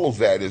that follows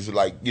that is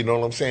like, you know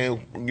what I'm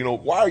saying? You know,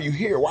 why are you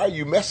here? Why are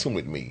you messing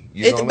with me?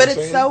 You know what I'm saying?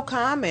 It's so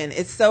common.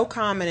 It's so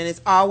common, and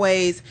it's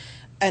always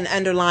an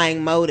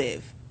underlying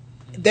motive.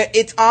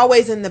 It's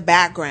always in the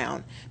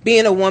background.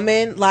 Being a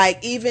woman,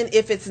 like, even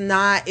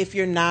if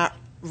you're not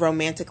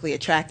romantically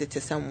attracted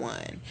to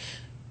someone,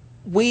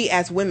 we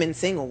as women,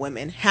 single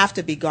women, have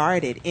to be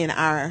guarded in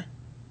our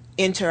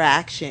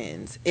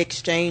interactions,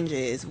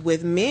 exchanges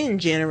with men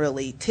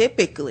generally,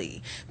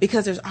 typically,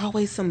 because there's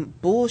always some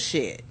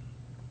bullshit.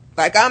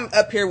 Like, I'm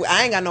up here,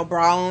 I ain't got no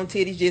bra on,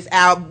 titties just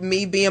out,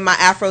 me being my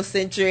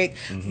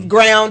Afrocentric,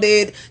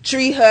 grounded,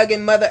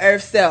 tree-hugging Mother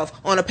Earth self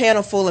on a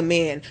panel full of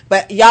men.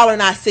 But y'all are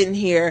not sitting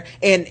here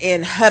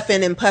and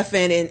huffing and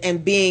puffing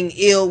and being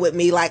ill with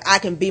me. Like, I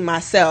can be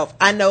myself.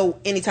 I know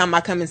anytime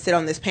I come and sit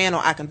on this panel,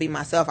 I can be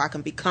myself. I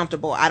can be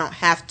comfortable. I don't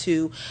have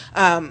to,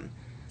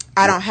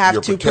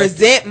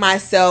 present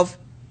myself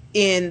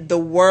in the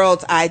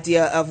world's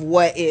idea of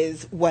what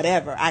is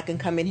whatever. I can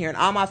come in here in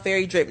all my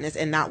fairy dripness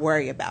and not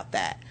worry about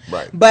that.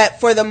 Right.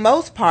 But for the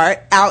most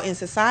part, out in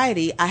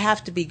society, I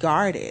have to be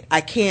guarded.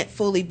 I can't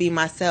fully be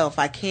myself.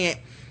 I can't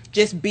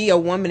just be a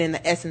woman in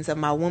the essence of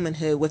my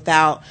womanhood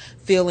without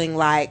feeling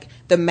like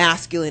the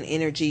masculine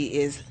energy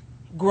is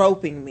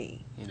groping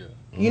me. Yeah.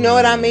 You know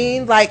what I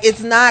mean? Like,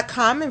 it's not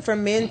common for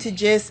men to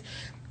just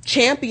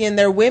champion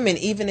their women,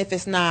 even if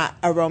it's not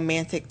a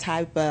romantic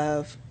type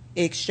of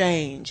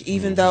exchange,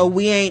 even though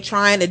we ain't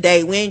trying to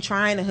date, we ain't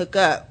trying to hook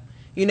up.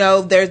 You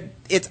know,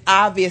 it's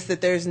obvious that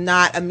there's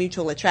not a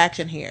mutual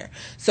attraction here.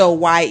 So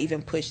why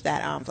even push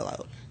that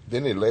envelope?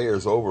 Then it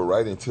layers over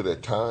right into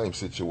that time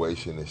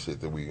situation and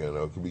shit that we, you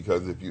know,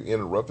 because if you're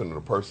interrupting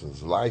a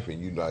person's life and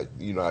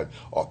you're not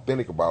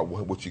authentic about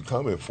what you're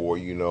coming for,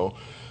 you know,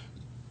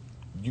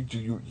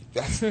 you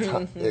that's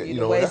you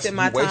know, wasting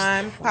my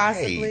time,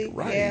 possibly.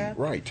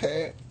 Right,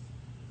 Tad.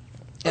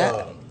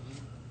 Yeah.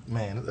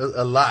 Man,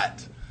 a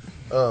lot.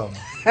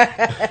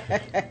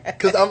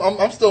 Because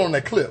I'm still on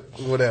that clip,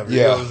 or whatever.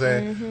 You know what I'm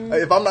saying?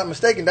 If I'm not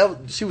mistaken,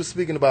 she was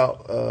speaking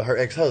about her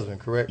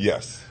ex-husband, correct?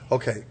 Yes.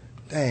 Okay.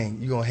 Dang,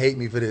 you're going to hate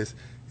me for this.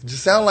 It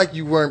just sounded like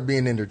you weren't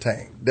being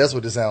entertained. That's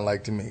what it sounded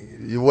like to me.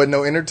 It wasn't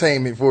no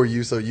entertainment for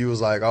you, so you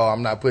was like, oh,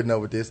 I'm not putting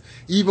up with this.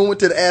 Even went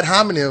to the ad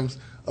hominems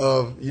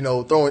of, you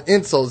know, throwing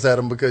insults at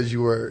him because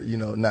you were, you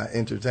know, not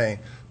entertained.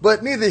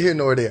 But neither here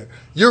nor there.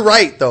 You're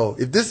right, though.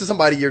 If this is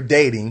somebody you're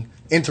dating,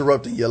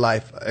 interrupting your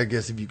life, I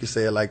guess if you could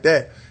say it like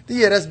that, then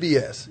yeah, that's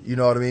BS. You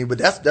know what I mean? But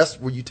that's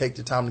where you take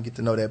the time to get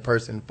to know that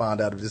person and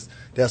find out if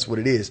that's what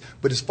it is.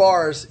 But as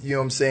far as, you know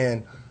what I'm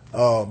saying,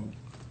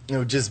 you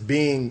know, just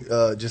being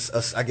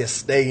I guess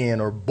staying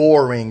or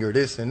boring or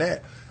this and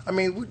that. I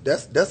mean,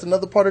 that's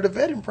another part of the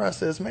vetting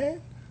process,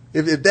 man.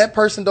 If that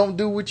person don't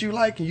do what you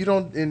like and you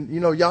don't, and you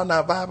know y'all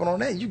not vibing on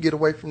that, you get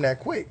away from that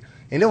quick.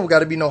 And then we got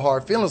to be no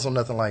hard feelings or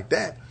nothing like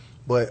that.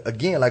 But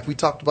again, like we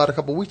talked about a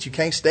couple of weeks, you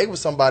can't stay with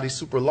somebody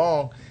super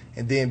long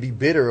and then be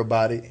bitter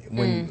about it.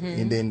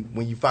 And then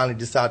when you finally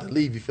decide to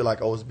leave, you feel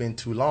like, oh, it's been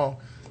too long.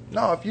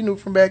 No, if you knew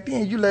from back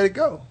then, you let it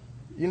go.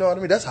 You know what I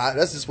mean? That's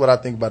just what I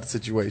think about the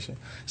situation.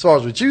 As far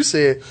as what you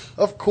said,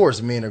 of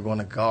course men are going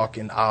to gawk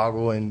and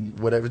ogle and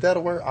whatever. Is that a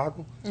word,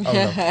 ogle? I don't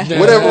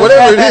know.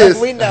 whatever it is.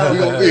 We know.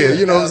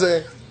 You know what I'm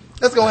saying?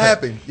 That's going to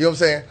happen. You know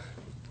what I'm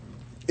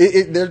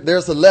saying?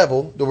 There's a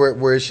level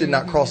where it should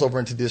not cross over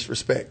into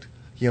disrespect.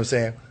 You know what I'm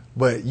saying?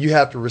 But you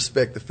have to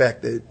respect the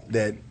fact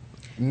that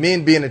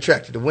men being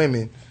attracted to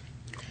women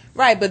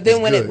Right, but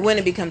then It's when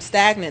it becomes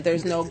stagnant,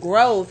 there's no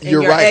growth, and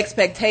You're your right.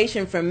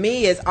 expectation from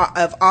me is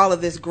of all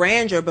of this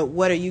grandeur. But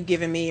what are you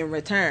giving me in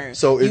return?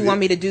 So you want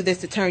me to do this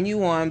to turn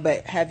you on,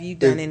 but have you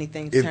done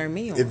anything to turn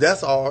me on? If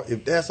that's all,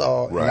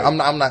 Right.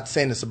 and I'm not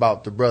saying this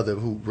about the brother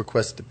who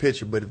requested the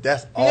picture, but if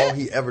that's all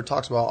he ever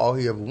talks about, all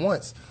he ever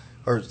wants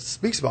or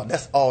speaks about,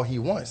 that's all he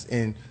wants,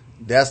 and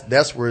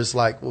that's where it's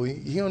like, well,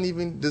 he don't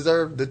even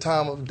deserve the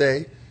time of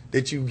day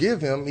that you give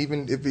him,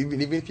 even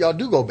if y'all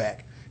do go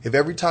back. If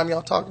every time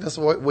y'all talk, that's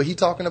what he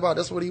talking about,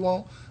 that's what he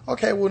want.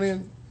 Okay, well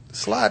then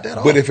slide that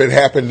off. But if it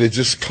happened to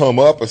just come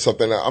up or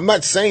something, I'm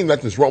not saying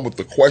nothing's wrong with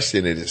the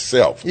question in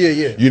itself. Yeah.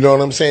 You know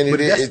what I'm saying?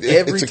 But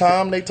every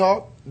time they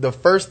talk, the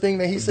first thing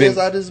that he says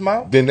out of his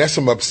mouth, then that's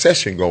some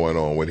obsession going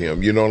on with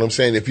him. You know what I'm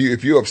saying? If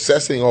you're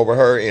obsessing over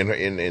her in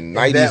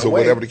 90s or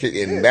whatever the case,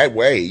 in that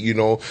way, you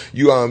know,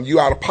 you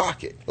out of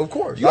pocket. Of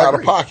course, you out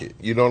of pocket.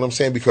 You know what I'm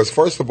saying? Because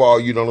first of all,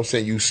 you know what I'm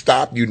saying, you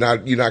stop. You're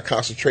not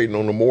concentrating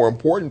on the more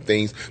important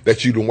things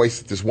that you done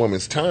wasted this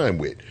woman's time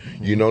with.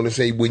 You know what I'm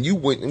saying?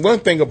 One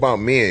thing about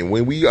men,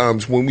 when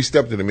we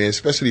step to the men,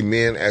 especially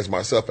men as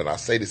myself, and I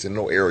say this in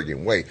no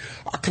arrogant way,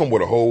 I come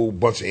with a whole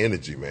bunch of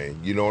energy,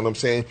 man. You know what I'm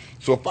saying?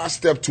 So if I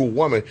step to a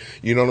woman,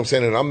 you know what I'm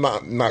saying, and I'm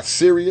not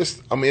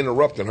serious, I'm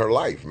interrupting her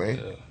life, man.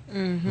 Yeah.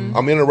 Mm-hmm.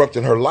 I'm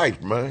interrupting her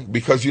life, man,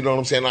 because you know what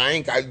I'm saying, I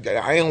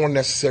ain't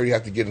necessarily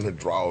have to get in her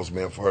drawers,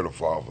 man, for her to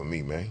fall for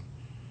me, man.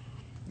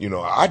 You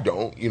know, I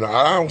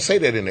don't say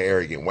that in an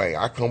arrogant way.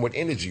 I come with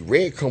energy.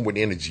 Red come with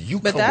energy.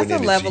 But that's a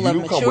level of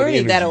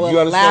maturity that will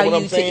allow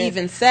you to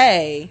even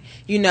say,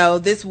 you know,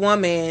 this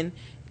woman,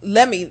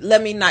 let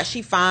me not,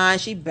 she fine,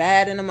 she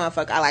bad in a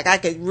motherfucker. I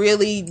could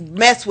really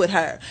mess with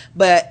her,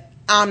 but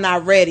I'm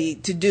not ready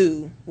to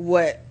do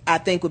what I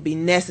think would be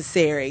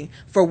necessary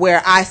for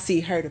where I see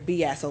her to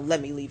be at, so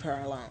let me leave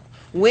her alone.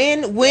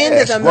 When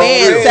is a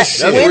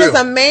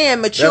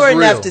man mature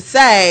enough to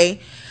say,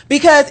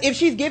 because if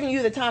she's giving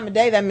you the time of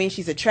day, that means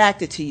she's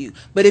attracted to you.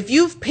 But if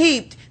you've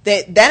peeped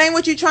that ain't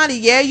what you're trying to,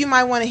 you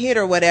might want to hit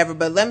or whatever,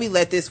 but let me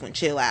let this one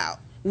chill out.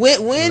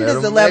 When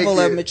does the level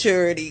of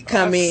maturity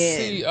come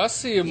in? I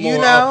see it more. You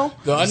know?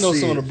 I know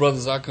some of the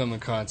brothers I come in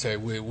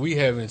contact with, we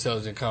have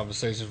intelligent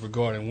conversations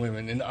regarding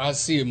women, and I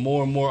see it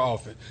more and more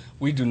often.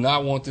 We do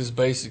not want this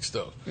basic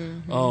stuff.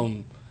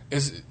 Mm-hmm.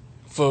 It's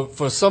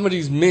for some of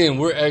these men,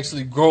 we're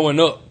actually growing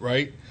up,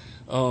 right?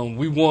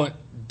 We want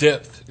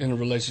depth in a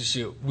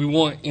relationship. We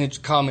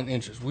want common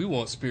interests. We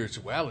want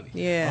spirituality.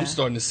 Yeah. I'm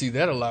starting to see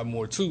that a lot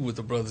more, too, with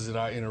the brothers that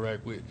I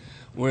interact with.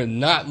 We're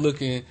not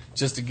looking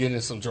just to get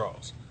in some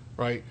draws.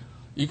 Right,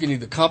 you can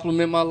either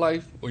complement my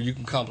life or you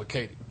can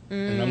complicate it,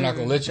 and I'm not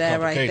gonna let you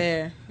complicate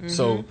it. Mm-hmm.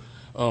 So,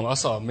 I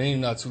saw a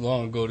meme not too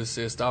long ago that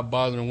said, "Stop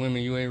bothering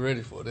women you ain't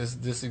ready for."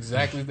 This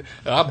exactly.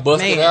 I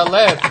busted out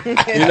laughing,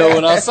 you know,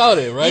 when I saw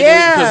that. Right,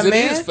 because it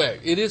is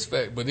fact. It is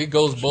fact, but it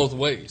goes both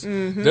ways.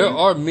 Mm-hmm. There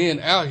are men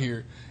out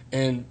here,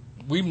 and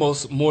we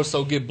more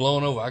so get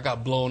blown over. I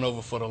got blown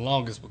over for the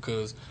longest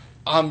because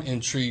I'm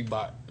intrigued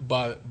by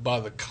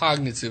the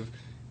cognitive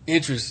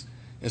interest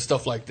and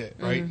stuff like that,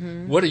 right?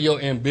 Mm-hmm. What are your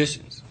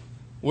ambitions?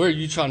 Where are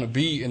you trying to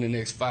be in the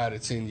next 5 to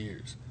 10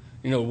 years?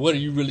 You know, what are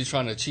you really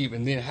trying to achieve?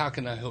 And then how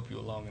can I help you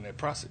along in that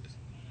process?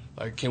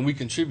 Like, can we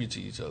contribute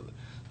to each other?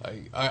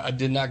 Like, I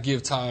did not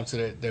give time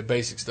to that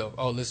basic stuff.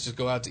 Oh, let's just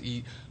go out to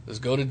eat. Let's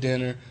go to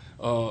dinner.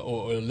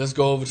 Or let's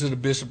go over to the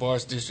Bishop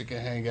Arts District and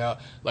hang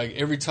out. Like,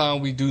 every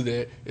time we do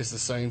that, it's the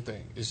same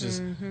thing. It's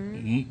just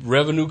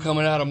revenue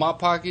coming out of my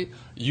pocket.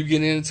 You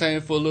get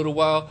entertained for a little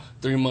while.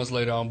 3 months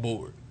later, I'm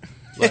bored.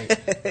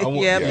 Like,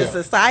 it's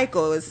a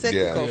cycle. It's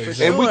cyclical for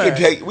sure.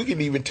 And we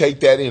can even take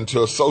that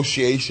into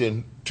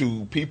association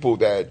to people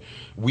that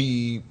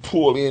we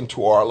pull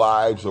into our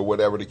lives or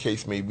whatever the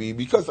case may be.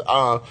 Because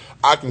I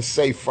can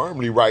say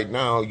firmly right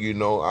now, you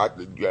know,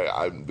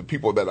 the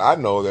people that I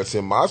know that's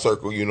in my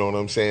circle, you know what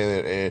I'm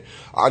saying, and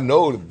I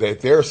know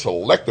that they're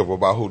selective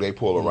about who they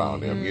pull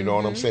around them. You know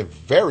what I'm saying?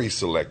 Very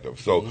selective.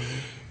 So.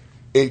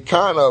 It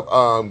kind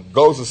of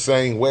goes the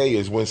same way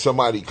as when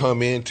somebody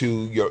come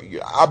into your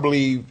I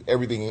believe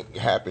everything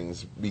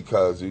happens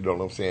because, you know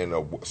what I'm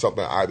saying,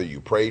 something either you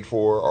prayed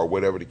for or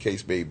whatever the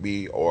case may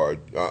be, or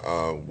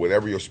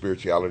whatever your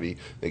spirituality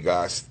that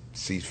God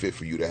sees fit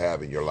for you to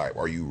have in your life.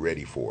 Are you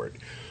ready for it?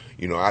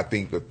 You know, I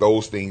think that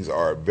those things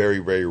are very,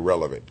 very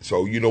relevant.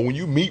 So, you know, when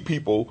you meet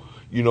people,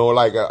 you know,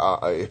 like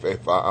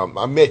if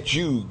I met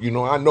you, you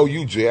know, I know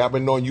you, Jay. I've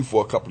been knowing you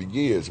for a couple of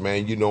years,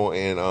 man, you know,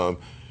 and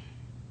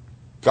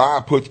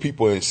God puts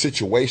people in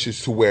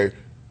situations to where,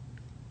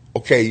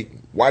 okay,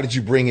 why did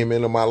you bring him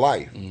into my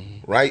life?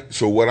 Mm-hmm. Right?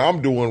 So what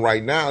I'm doing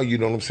right now, you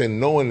know what I'm saying,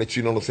 knowing that,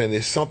 you know what I'm saying,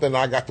 there's something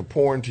I got to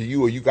pour into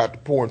you or you got to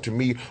pour into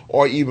me,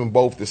 or even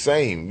both the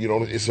same. You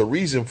know, it's a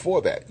reason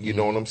for that. You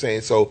know what I'm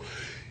saying? So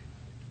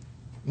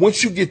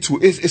once you get to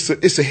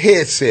it's a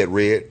headset,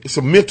 Red. It's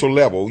a mental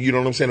level, you know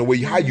what I'm saying, the way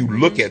how you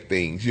look at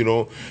things, you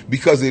know,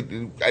 because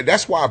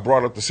that's why I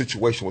brought up the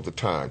situation with the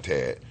time,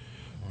 Tad.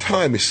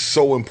 Time is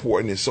so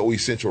important and so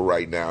essential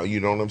right now,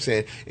 you know what I'm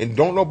saying? And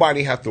don't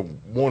nobody have to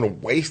want to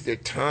waste their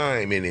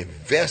time and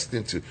invest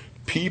into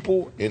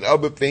people and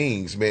other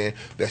things, man,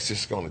 that's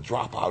just going to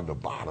drop out the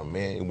bottom,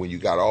 man. And when you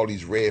got all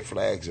these red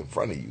flags in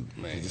front of you.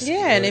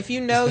 And if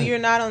you know you're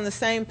not on the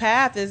same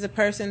path as the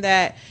person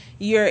that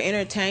you're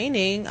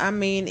entertaining, I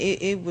mean,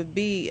 it would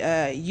be,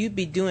 you'd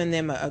be doing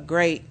them a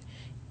great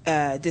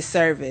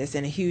disservice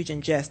and a huge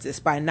injustice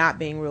by not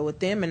being real with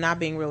them and not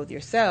being real with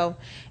yourself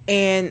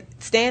and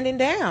standing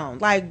down.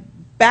 Like,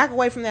 back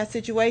away from that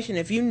situation.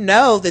 If you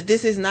know that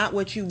this is not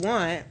what you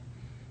want,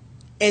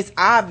 it's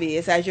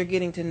obvious as you're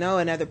getting to know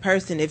another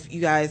person if you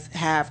guys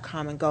have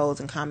common goals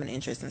and common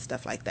interests and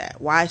stuff like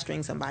that. Why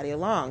string somebody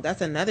along?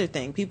 That's another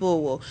thing.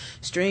 People will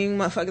string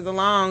motherfuckers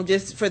along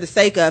just for the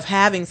sake of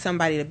having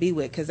somebody to be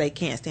with because they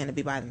can't stand to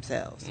be by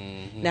themselves.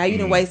 Mm-hmm. Now you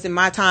done wasted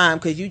my time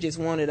because you just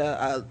wanted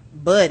a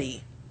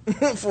buddy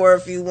for a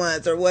few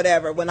months or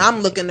whatever when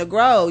I'm looking to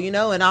grow, you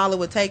know, and all it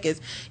would take is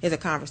a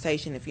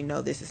conversation if you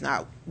know this is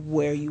not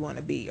where you want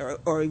to be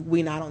or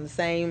we not on the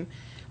same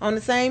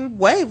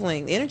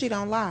wavelength. Energy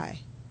don't lie.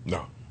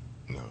 No.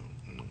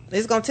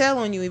 It's gonna tell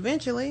on you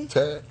eventually.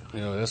 You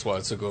know, that's why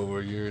it took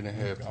over a year and a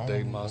half to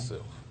date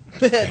myself.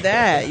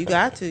 That you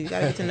got to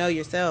get to know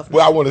yourself.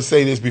 Well, I want to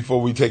say this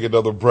before we take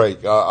another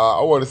break.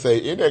 I want to say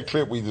in that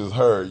clip we just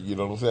heard, you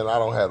know what I'm saying? I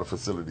don't have the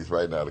facilities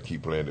right now to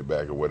keep playing it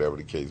back or whatever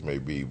the case may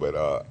be.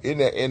 But in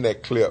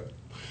that clip,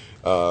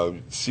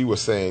 she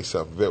was saying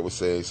something. Vet was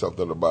saying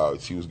something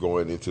about she was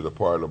going into the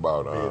part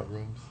about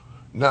bedrooms.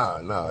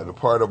 The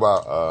part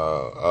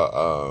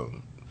about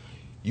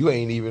you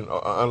ain't even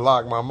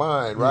unlocked my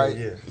mind, right?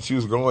 Yeah. She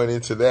was going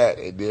into that,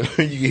 and then you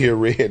can hear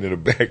Red in the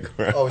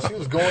background. Oh, she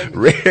was going.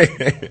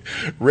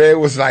 Red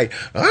was like,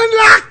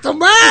 unlock the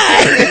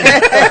mind.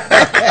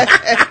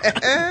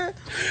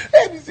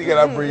 And you see, can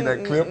I bring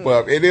that clip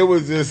up? And it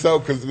was just so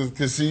because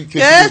she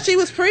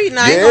was preaching.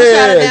 I ain't gonna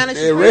shout her down and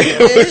she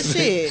did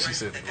shit. She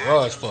said,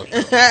 "Raj, fuck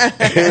you."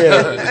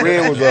 Yeah,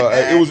 Red was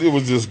it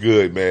was just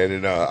good, man,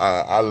 and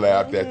I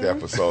laughed at that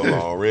for so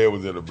long. Red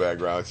was in the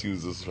background. She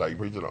was just like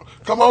preaching on.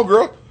 Come on,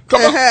 girl.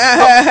 Come on.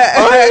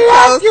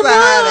 Unlock your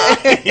mind.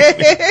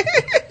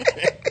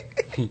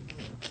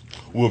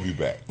 We'll be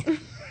back.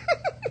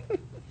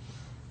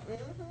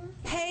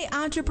 Hey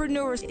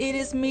entrepreneurs, it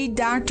is me,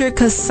 Dr.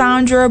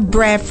 Cassandra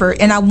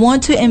Bradford, and I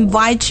want to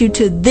invite you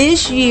to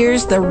this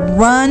year's The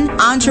Run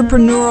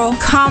Entrepreneurial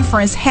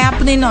Conference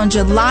happening on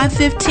July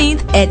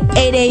 15th at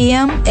 8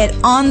 a.m. at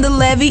On the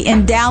Levee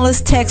in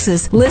Dallas,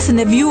 Texas. Listen,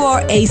 if you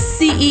are a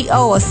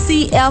CEO, a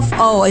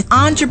CFO, an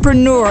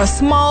entrepreneur, a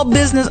small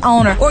business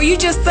owner, or you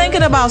just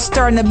thinking about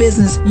starting a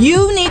business,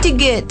 you need to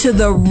get to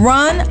the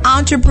Run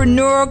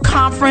Entrepreneurial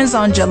Conference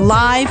on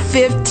July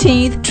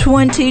 15th,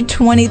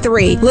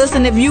 2023.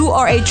 Listen, if you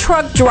are a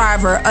truck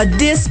driver, a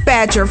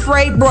dispatcher,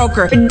 freight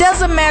broker, it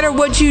doesn't matter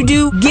what you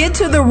do, get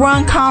to the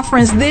Run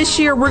Conference this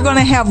year. We're going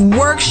to have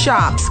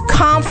workshops,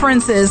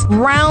 conferences,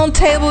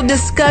 roundtable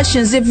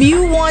discussions. If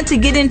you want to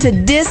get into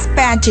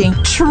dispatching,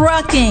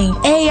 trucking,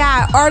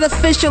 AI,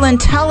 artificial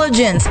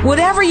intelligence,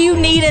 whatever you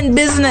need in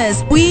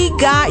business, we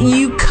got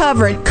you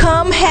covered.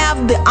 Come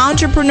have the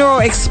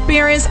entrepreneurial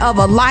experience of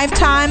a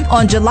lifetime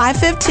on July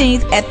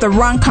 15th at the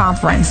Run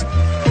Conference.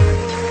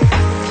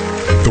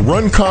 The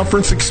Run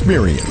Conference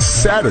Experience,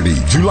 Saturday,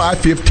 July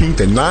 15th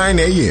at 9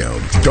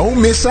 a.m.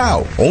 Don't miss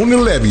out on the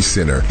Levee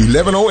Center,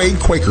 1108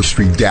 Quaker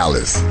Street,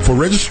 Dallas. For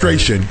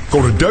registration,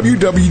 go to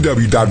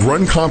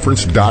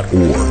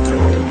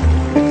www.runconference.org.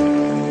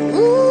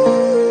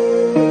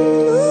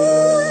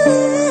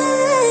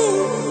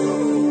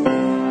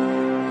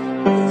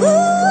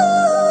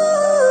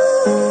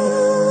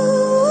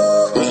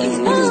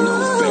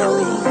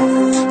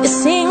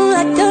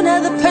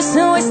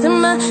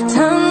 Wasting my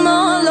time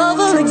all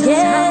over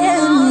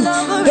again.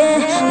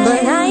 Yeah,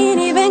 but I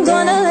ain't even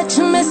gonna let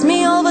you mess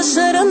me over.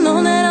 Should've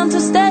known that I'm 2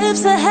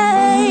 steps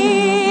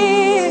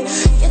ahead.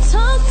 You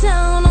talk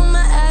down on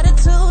my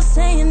attitude,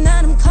 saying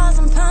that I'm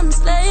causing problems,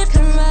 slave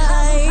can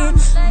ride.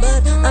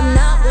 But I'm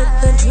not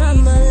with the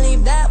drama,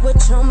 leave that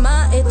with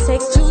trauma. It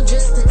takes two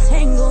just to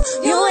tangle.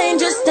 You ain't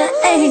just an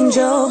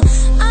angel.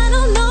 I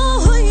don't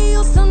know who you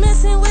used to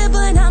messing with,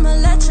 but I'ma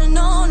let you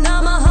know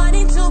now my heart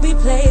ain't to be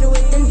played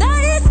with. And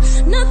that is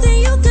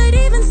nothing you could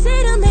even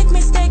say to make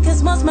me stay,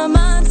 cause once my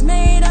mind's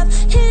made up,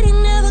 it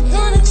ain't never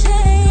gonna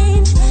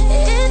change.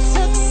 It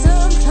took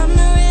some time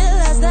to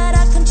realize that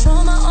I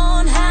control my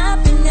own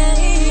happiness,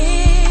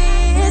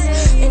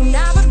 and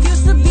I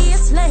refuse to be a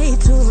slave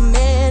to a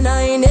man.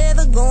 I ain't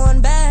ever going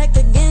back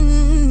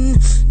again,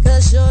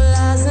 cause your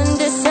lies and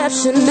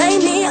deception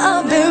made me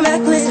a bit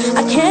reckless.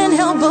 I can't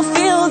help but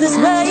feel this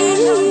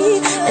way,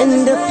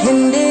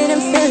 independent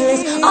and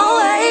fearless,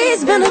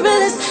 always been a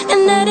realist,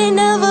 and that ain't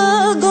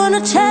never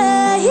gonna change.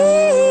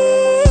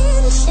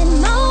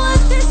 And my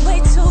worth is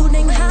way too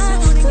dang high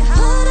to put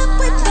up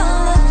with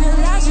all of your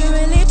lies. You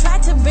really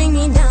tried to bring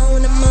me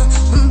down.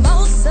 I'm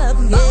boss up,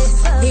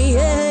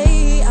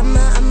 yeah.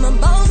 I'm a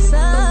boss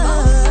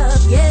up,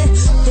 yeah.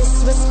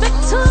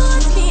 Disrespect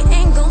towards me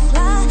ain't gon'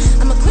 fly.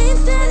 I'm a queen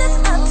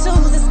standing up to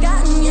the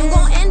sky, and you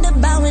gon' end up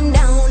bowing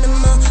down.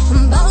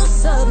 I'm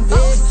boss up,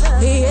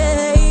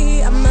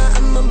 yeah.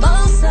 I'm a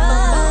boss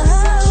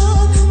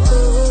up.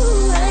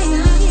 Ooh, hey.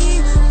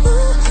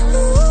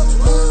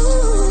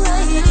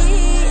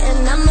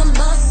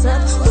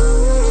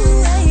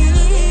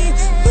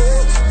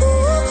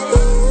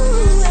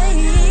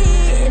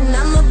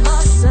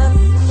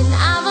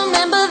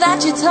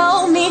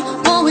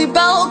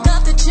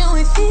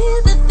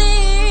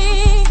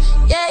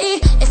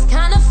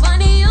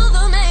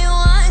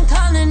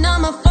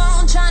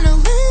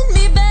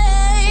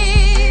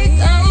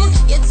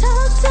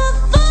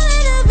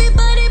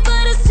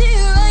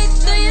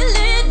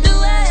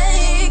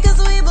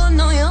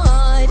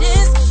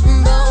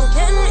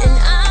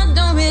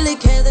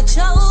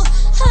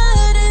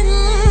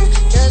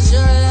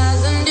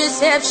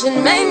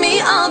 deception made me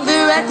all be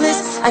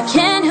reckless. I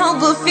can't help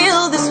but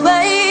feel this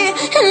way.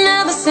 And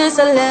ever since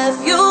I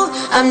left you,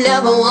 I've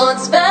never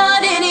once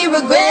felt any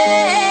regret.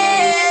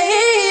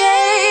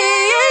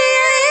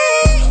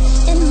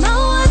 And my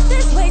worth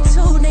is way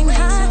too dang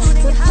high to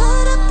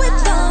put up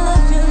with all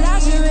of your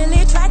lies. You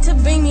really tried to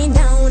bring me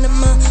down.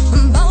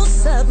 I'm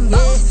boss up,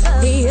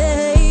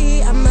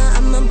 yeah. I'm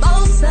a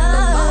boss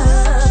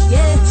up,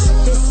 yeah.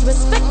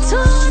 Disrespect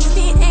towards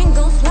me ain't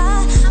gon'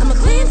 fly. I'm a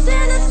queen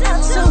sentence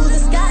up to the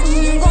sky,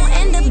 and you gon'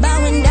 end up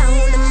bowing down.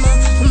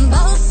 I'm a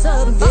boss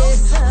up,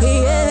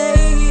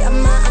 yeah.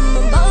 I'm a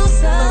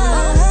boss up.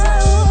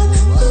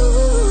 Ooh,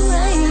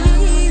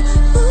 lady,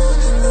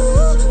 ooh,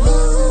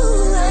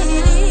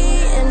 lady,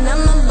 and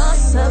I'm a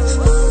boss up.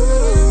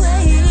 Ooh,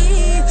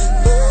 lady,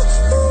 ooh,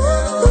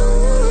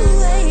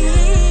 lady,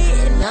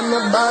 and I'm a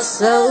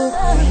boss up.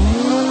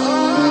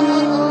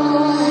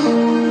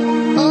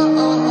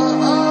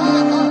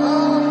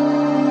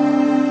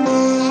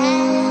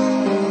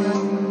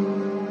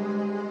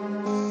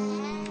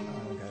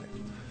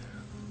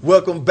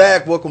 Welcome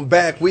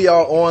back. We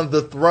are on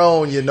the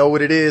throne. You know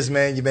what it is,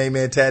 man. Your main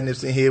man Tad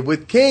Nipson here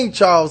with King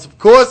Charles, of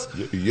course.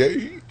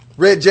 Yeah.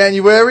 Red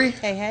January.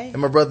 Hey.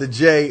 And my brother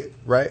Jay,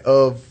 right,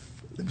 of,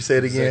 let me say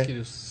it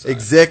again.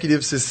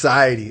 Executive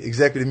Society.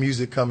 Executive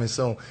music coming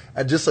soon.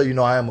 Just so you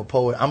know, I am a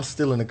poet. I'm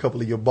stealing a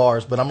couple of your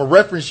bars, but I'm going to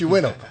reference you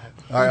in them.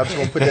 All right, I'm just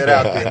going to put that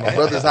out there. My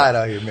brother's hot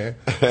out here, man.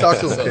 Talk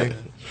to him, King.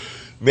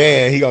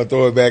 Man, he gonna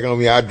throw it back on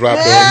me. I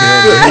dropped it on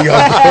him, but he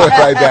gonna throw it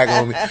right back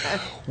on me.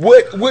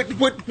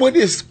 What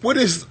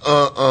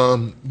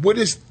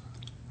is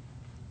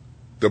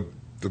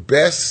the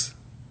best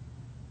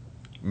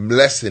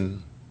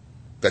lesson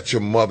that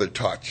your mother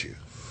taught you?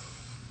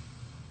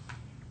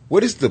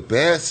 What is the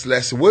best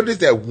lesson? What is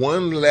that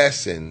one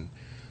lesson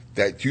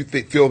that you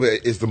feel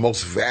that is the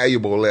most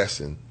valuable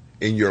lesson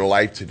in your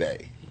life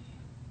today?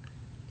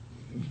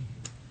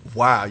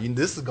 Wow,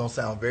 this is gonna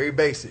sound very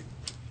basic.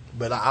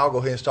 But I'll go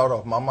ahead and start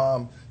off. My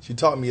mom, she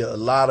taught me a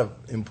lot of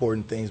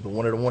important things, but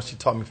one of the ones she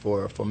taught me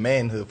for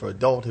manhood, for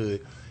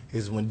adulthood,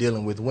 is when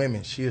dealing with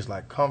women. She is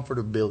like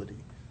comfortability. You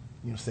know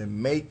what I'm saying?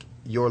 Make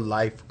your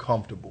life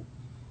comfortable.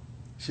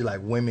 She like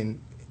women,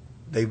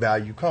 they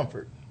value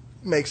comfort.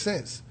 Makes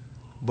sense.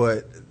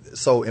 But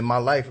so in my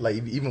life, like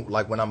even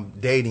like when I'm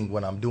dating,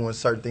 when I'm doing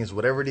certain things,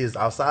 whatever it is,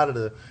 outside of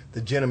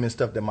the gentleman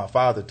stuff that my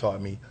father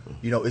taught me,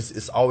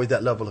 it's always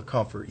that level of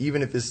comfort.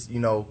 Even if it's,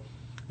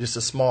 just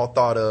a small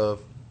thought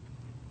of,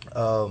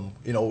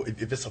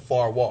 if it's a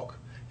far walk,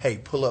 hey,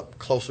 pull up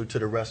closer to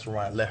the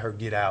restaurant, let her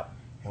get out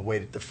and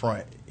wait at the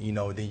front,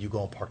 then you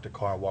go and park the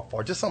car and walk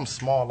far. Just something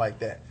small like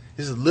that.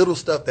 This is little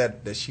stuff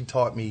that she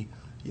taught me,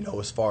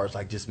 as far as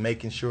like just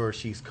making sure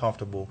she's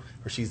comfortable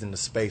or she's in the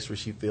space where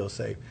she feels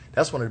safe.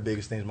 That's one of the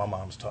biggest things my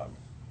mom's taught me.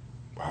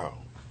 Wow.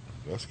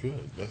 That's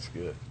good.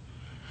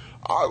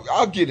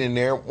 I'll get in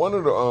there. One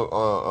of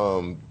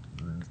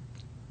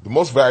the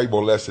most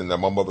valuable lesson that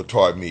my mother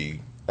taught me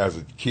as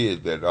a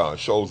kid that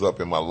shows up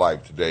in my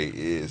life today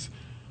is,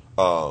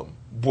 boy,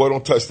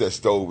 don't touch that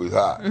stove, it's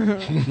hot.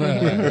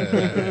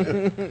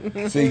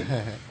 See?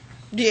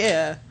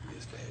 Yeah.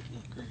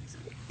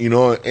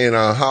 And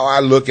how I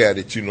look at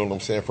it, you know what I'm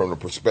saying, from the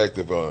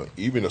perspective of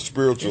even a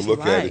spiritual It's look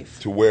life. at it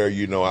to where,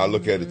 I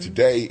look at it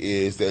today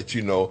is that,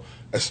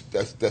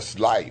 that's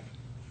life.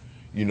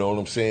 You know what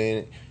I'm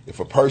saying? If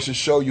a person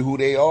show you who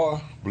they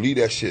are, believe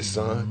that shit,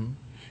 son. Mm-hmm.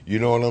 You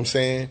know what I'm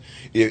saying?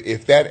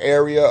 If that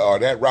area or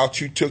that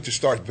route you took to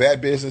start that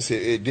business,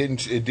 it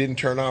didn't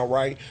turn out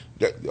right.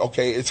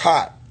 Okay, it's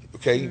hot.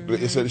 Okay,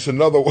 but it's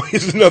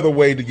another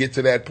way to get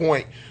to that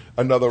point,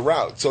 another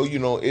route. So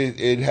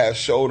it has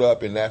showed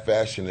up in that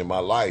fashion in my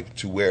life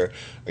to where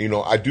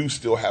I do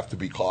still have to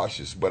be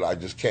cautious, but I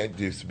just can't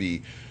just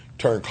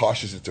turn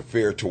cautious into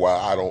fear to why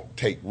I don't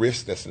take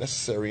risks that's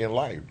necessary in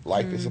life.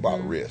 Life is about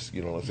risk,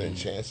 you know what I'm saying?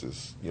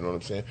 Chances, you know what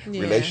I'm saying?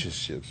 Yeah.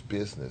 Relationships,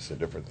 business, and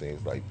different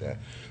things like that.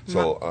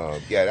 So,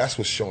 that's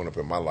what's showing up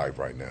in my life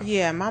right now.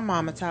 Yeah, my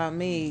mama taught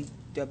me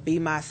to be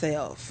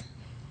myself.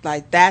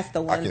 Like, that's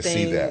the one I can thing.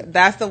 see that.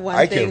 That's the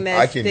one thing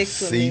that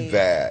sticks with me. I can see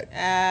that.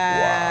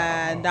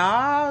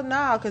 Wow.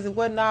 No, because it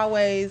wasn't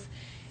always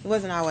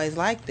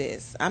like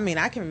this. I mean,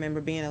 I can remember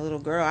being a little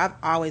girl. I've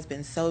always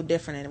been so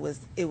different, and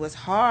it was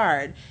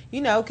hard,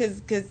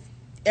 because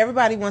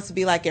everybody wants to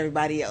be like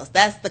everybody else.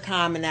 That's the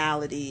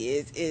commonality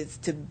is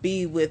to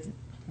be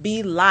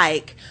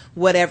like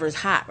whatever's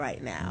hot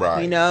right now.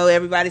 Right.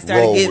 Everybody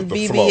started getting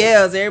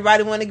BBLs.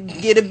 Everybody want to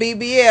get a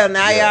BBL.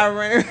 Now y'all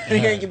running around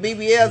here and your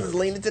BBLs is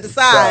leaning to the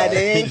side. It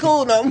ain't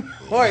cool no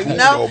more,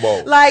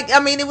 Like, I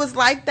mean, it was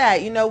like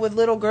that, with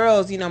little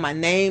girls. My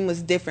name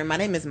was different. My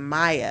name is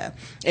Maya.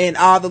 And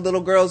all the little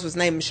girls was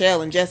named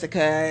Michelle and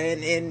Jessica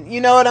and you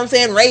know what I'm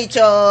saying,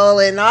 Rachel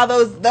and all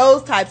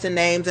those types of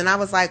names. And I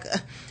was like,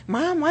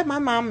 Mom, why my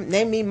mom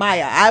named me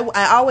Maya?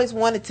 I always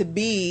wanted to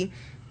be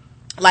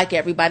like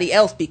everybody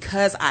else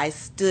because I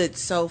stood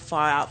so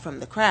far out from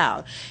the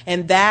crowd.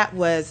 And that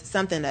was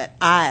something that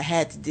I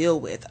had to deal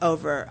with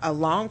over a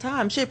long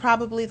time.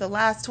 Probably the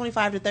last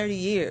 25 to 30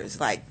 years.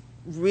 Like,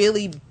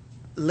 really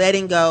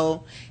letting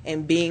go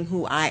and being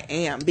who I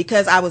am,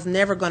 because I was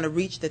never going to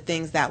reach the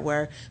things that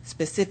were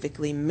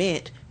specifically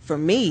meant for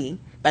me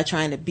by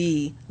trying to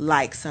be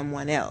like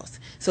someone else.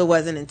 So it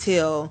wasn't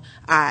until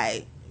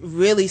I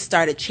really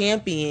started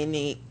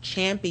championing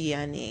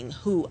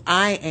who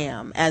I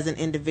am as an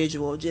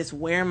individual, just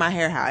wearing my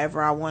hair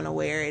however I want to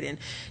wear it, and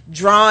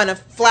drawing a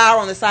flower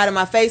on the side of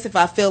my face if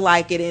I feel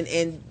like it,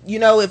 and you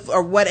know, if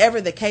or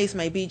whatever the case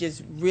may be,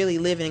 just really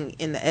living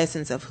in the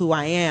essence of who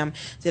I am,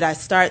 did I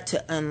start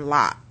to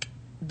unlock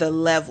the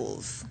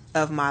levels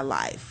of my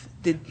life.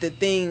 The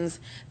things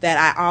that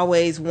I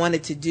always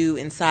wanted to do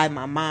inside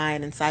my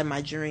mind, inside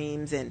my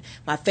dreams and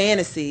my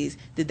fantasies,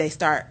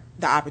 the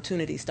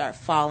opportunities start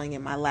falling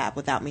in my lap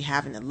without me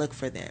having to look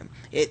for them.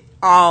 It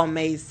all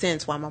made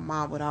sense why my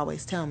mom would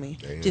always tell me,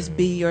 just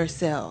be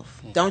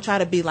yourself. Don't try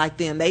to be like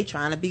them. They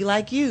trying to be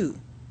like you.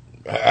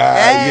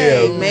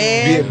 Hey,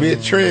 man. Be a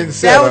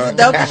trendsetter. That was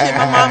the dopest shit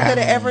my mom could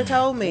have ever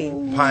told me.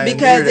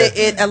 Because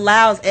it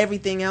allows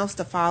everything else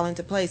to fall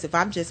into place. If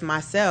I'm just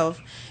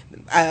myself,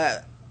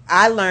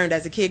 I learned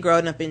as a kid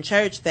growing up in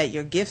church that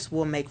your gifts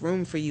will make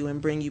room for you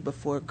and bring you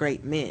before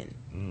great men.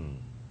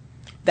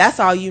 That's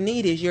all you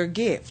need is your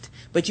gift.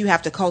 But you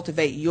have to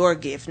cultivate your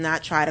gift,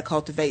 not try to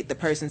cultivate the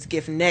person's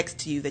gift next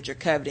to you that you're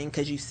coveting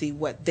because you see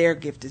what their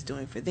gift is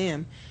doing for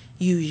them.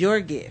 Use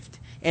your gift,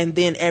 and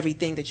then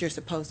everything that you're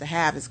supposed to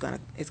have is gonna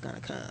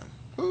come.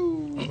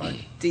 Ooh,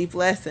 deep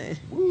lesson.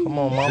 Come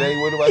on, Mama.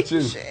 Jay, what about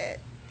you? Shit.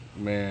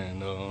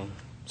 Man,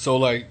 so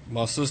like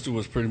my sister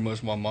was pretty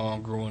much my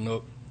mom growing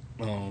up.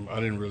 I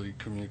didn't really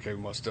communicate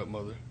with my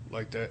stepmother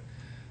like that,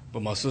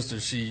 but my sister,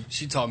 she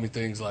taught me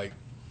things like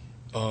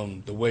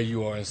the way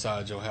you are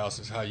inside your house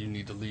is how you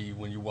need to leave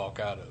when you walk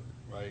out of it,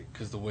 right?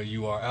 Because the way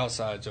you are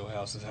outside your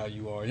house is how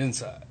you are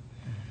inside.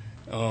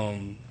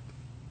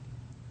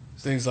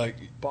 Things like,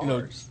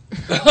 Bars.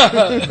 you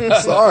know,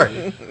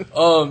 Sorry.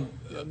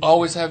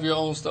 always have your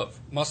own stuff.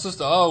 My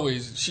sister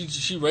always,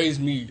 she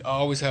raised me. I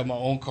always have my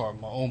own car,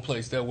 my own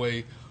place. That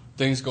way,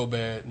 things go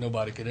bad,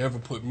 nobody could ever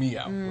put me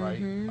out,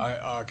 right?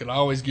 I can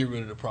always get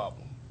rid of the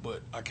problem,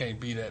 but I can't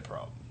be that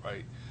problem,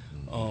 right?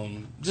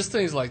 Just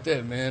things like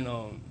that, man.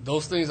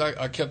 Those things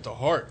I kept to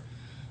heart.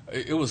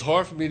 It was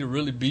hard for me to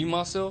really be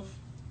myself,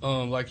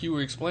 like you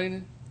were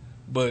explaining,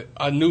 but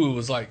I knew it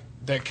was like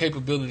that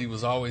capability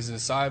was always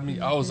inside me.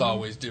 I was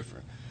always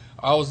different.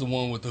 I was the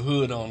one with the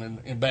hood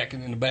on and back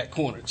in the back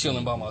corner,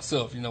 chilling by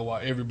myself, you know,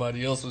 while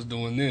everybody else was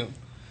doing them.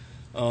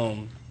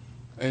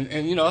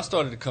 And you know, I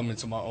started to come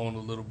into my own a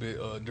little bit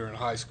during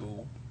high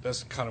school.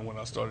 That's kind of when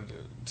I started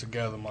to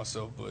gather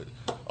myself. But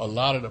a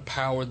lot of the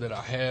power that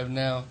I have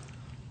now,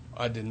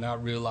 I did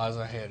not realize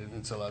I had it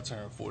until I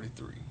turned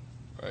 43,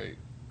 right?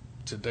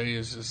 Today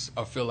is just,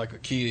 I feel like a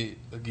kid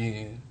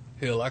again.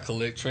 Hell, I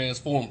collect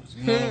Transformers,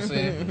 you know what I'm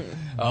saying?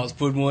 I was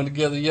putting one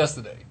together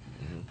yesterday.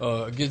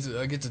 I get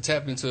to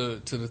tap into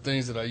the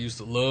things that I used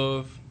to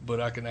love, but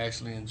I can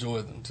actually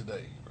enjoy them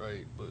today,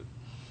 right? But,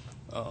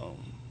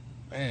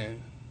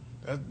 man,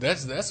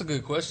 that's a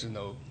good question,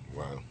 though.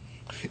 Wow.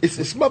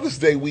 It's Mother's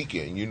Day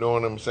weekend, you know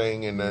what I'm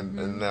saying?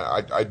 And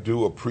I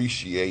do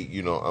appreciate,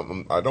 you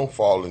know, I don't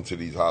fall into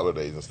these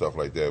holidays and stuff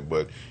like that,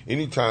 but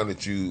anytime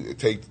that you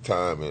take the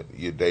time in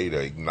your day to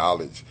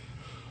acknowledge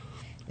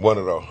one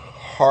of the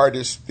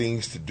hardest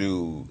things to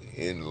do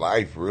in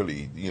life,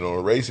 really, you know,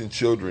 raising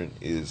children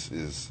is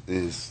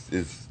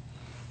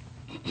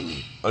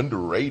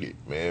underrated,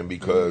 man,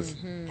 because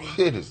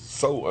it is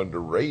so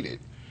underrated.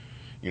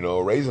 You know,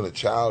 raising a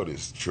child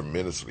is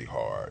tremendously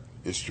hard.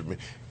 It's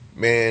tremendous.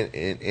 Man,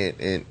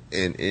 and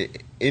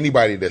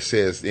anybody that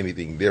says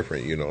anything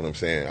different, you know what I'm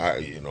saying?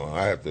 I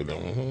have to.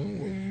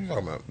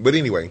 But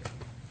anyway,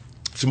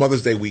 it's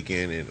Mother's Day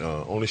weekend, and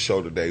on the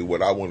show today,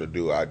 what I want to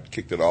do, I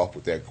kicked it off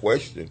with that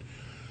question,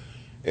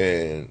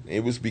 and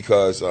it was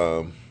because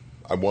I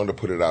wanted to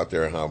put it out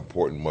there how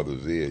important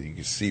mothers is. You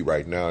can see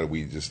right now that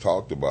we just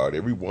talked about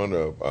every one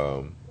of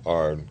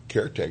our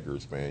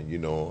caretakers, man. You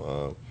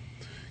know.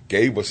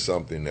 Gave us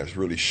something that's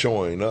really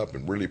showing up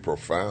and really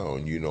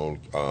profound. You know,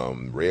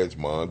 Red's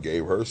mom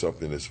gave her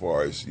something as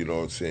far as, you know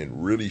what I'm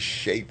saying, really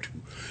shaped,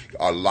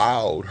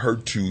 allowed her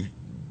to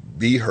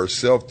be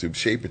herself, to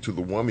shape into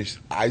the woman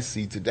I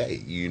see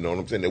today. You know what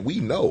I'm saying, that we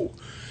know.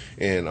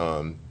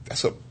 And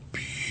that's a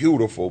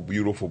beautiful,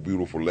 beautiful,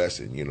 beautiful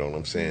lesson, you know what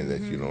I'm saying, that,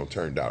 you know,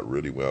 turned out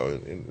really well.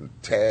 And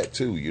Tad,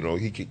 too, you know,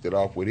 he kicked it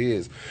off with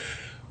his.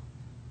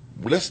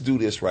 Let's do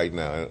this right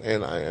now,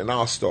 and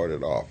I'll start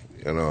it off.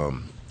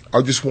 And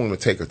I just want to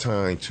take a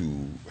time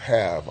to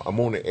I'm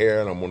on the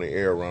air, and I'm on the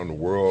air around the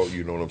world,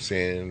 you know what I'm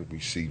saying? We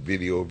see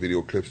video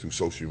clips through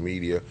social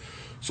media.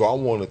 So I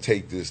want to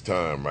take this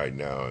time right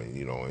now,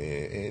 you know,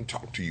 and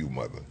talk to you,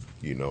 mother.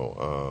 You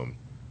know,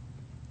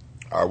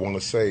 I want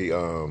to say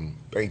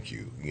thank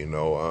you, you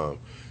know.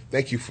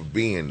 Thank you for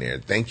being there.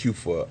 Thank you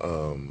for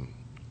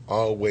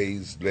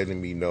always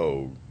letting me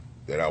know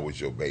that I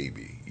was your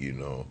baby, you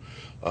know.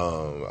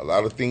 A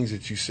lot of things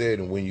that you said,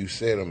 and when you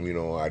said them, you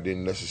know, I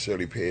didn't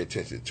necessarily pay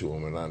attention to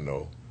them, and I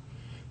know.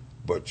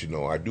 But,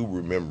 I do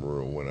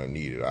remember when I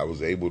needed. I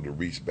was able to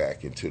reach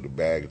back into the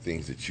bag of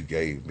things that you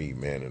gave me,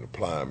 man, and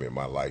apply them in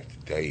my life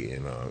today.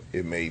 And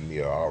it made me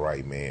an all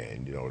right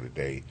man,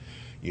 today.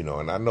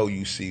 And I know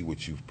you see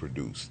what you've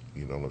produced,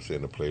 what I'm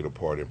saying, to play the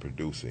part in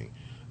producing.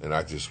 And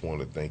I just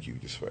want to thank you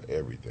just for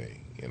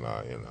everything. And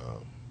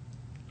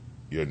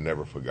you're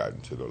never forgotten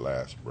to the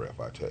last breath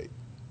I take.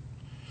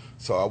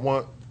 So I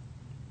want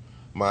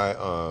my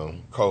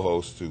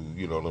co-host to,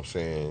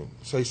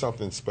 say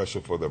something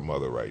special for their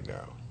mother right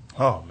now.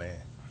 Oh, man.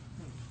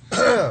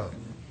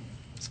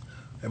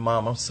 Hey,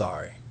 Mom, I'm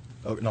sorry.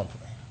 Oh, no,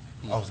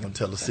 I was going to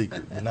tell a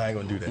secret, but I ain't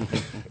going to do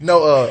that.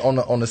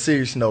 On a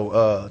serious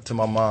note, to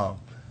my mom,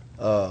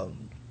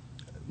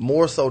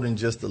 more so than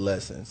just the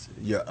lessons,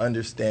 your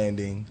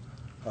understanding,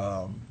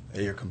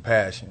 your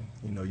compassion,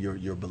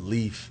 your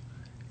belief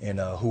in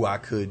who I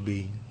could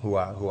be, who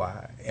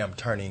I am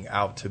turning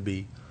out to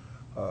be,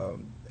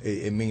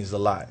 it means a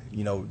lot.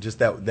 Just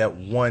that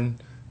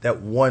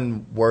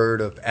one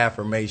word of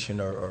affirmation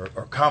or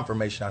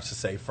confirmation, I should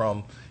say,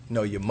 from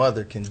your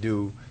mother can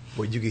do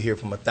what you can hear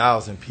from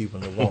 1,000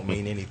 people and it won't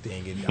mean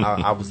anything. And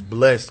I was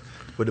blessed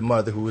with a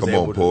mother who was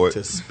able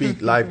to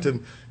speak life to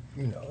me.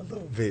 A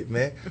little bit,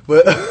 man.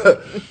 But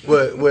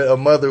with a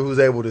mother who's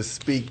able to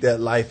speak that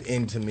life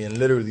into me and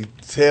literally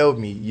tell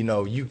me,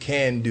 you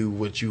can do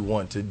what you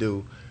want to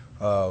do,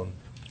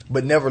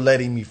 but never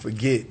letting me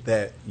forget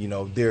that,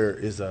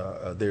 there's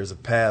a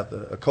path,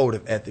 a code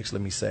of ethics,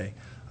 let me say.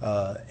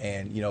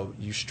 And,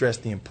 you stress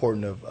the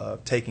importance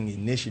of taking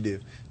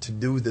initiative to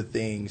do the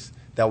things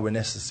that were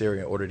necessary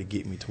in order to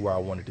get me to where I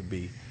wanted to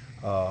be.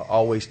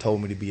 Always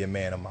told me to be a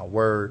man of my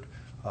word.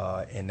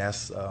 And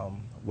that's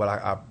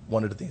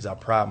one of the things I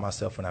pride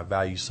myself and I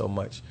value so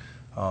much.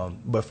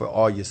 But for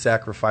all your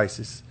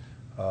sacrifices,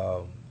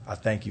 I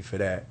thank you for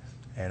that.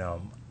 And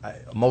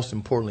most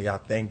importantly, I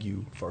thank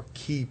you for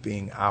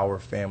keeping our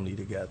family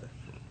together.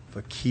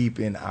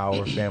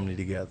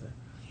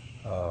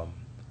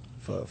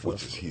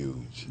 Which is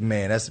huge.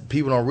 Man, that's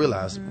people don't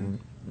realize.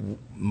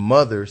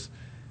 Mothers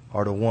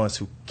are the ones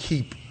who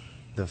keep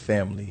the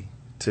family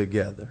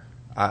together.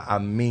 I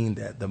mean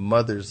that. The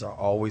mothers are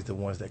always the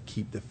ones that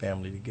keep the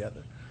family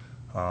together.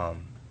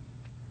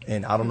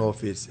 And I don't know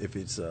if it's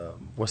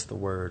what's the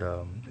word?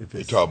 If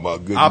it's you talk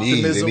about good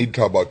optimism, knees, and you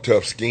talk about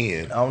tough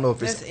skin. I don't know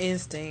if it's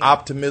instinct,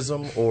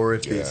 optimism, or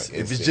if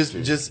it's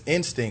just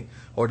instinct,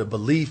 or the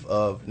belief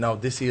of no,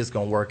 this is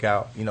gonna work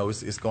out.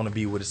 It's gonna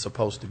be what it's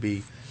supposed to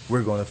be.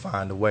 We're gonna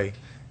find a way.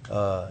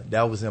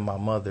 That was in my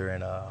mother,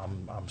 and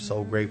I'm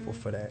so grateful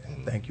for that.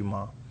 Thank you,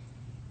 Mom.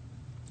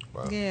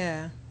 Wow.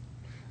 Yeah,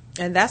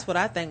 and that's what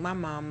I thank my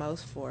mom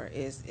most for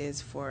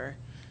is for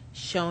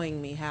showing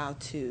me how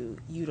to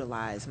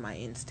utilize my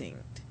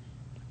instinct.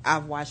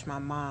 I've watched my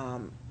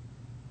mom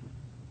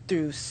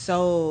through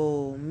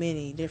so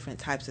many different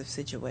types of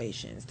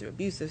situations, through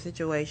abusive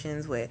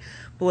situations with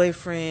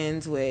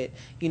boyfriends, with,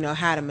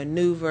 how to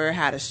maneuver,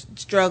 how to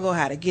struggle,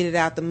 how to get it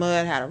out the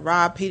mud, how to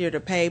rob Peter to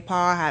pay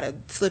Paul, how to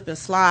slip and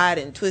slide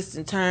and twist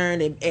and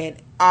turn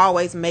and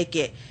always make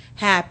it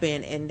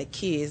happen, and the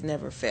kids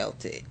never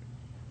felt it.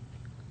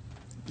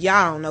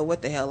 Y'all don't know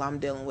what the hell I'm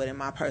dealing with in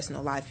my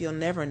personal life. You'll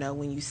never know.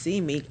 When you see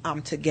me,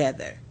 I'm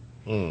together.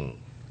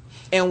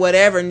 And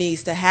whatever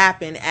needs to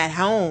happen at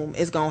home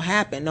is going to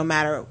happen no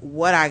matter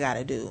what I got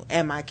to do.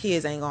 And my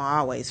kids ain't going to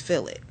always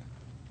feel it.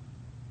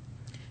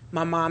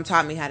 My mom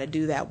taught me how to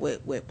do that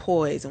with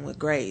poise and with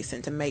grace,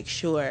 and to make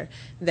sure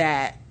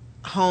that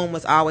home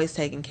was always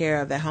taken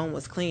care of, that home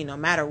was clean no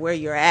matter where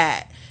you're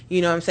at.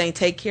 You know what I'm saying?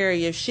 Take care of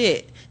your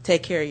shit.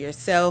 Take care of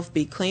yourself.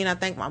 Be clean. I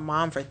thank my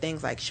mom for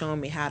things like showing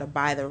me how to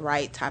buy the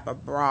right type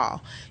of bra.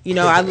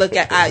 I look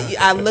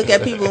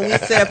at people when we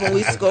sit up and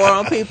we score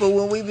on people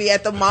when we be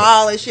at the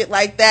mall and shit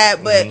like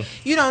that. But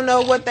you don't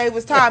know what they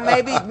was taught.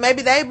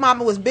 Maybe they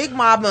mama was big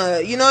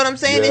mama. You know what I'm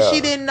saying? Yeah. And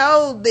she didn't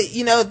know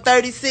that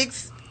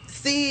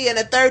 36C and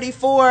a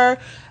 34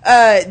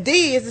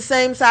 D is the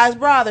same size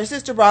bra. They're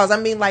sister bras. I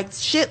mean, like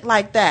shit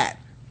like that.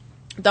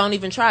 Don't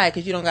even try it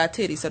because you don't got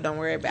titties, so don't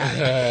worry about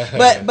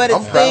it. But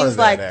it's things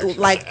like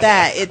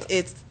that.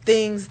 It's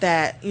things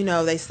that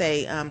they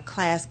say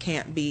class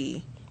can't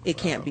be. It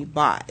can't be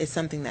bought. It's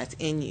something that's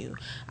in you.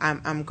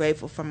 I'm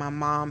grateful for my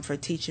mom for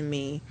teaching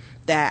me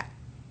that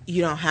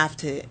you don't have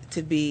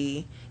to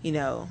be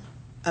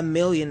a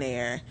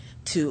millionaire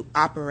to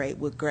operate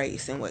with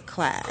grace and with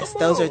class.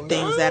 Those are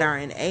things that are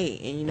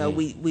innate, and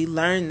we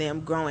learn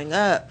them growing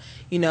up.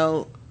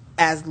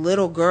 As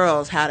little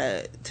girls, how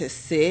to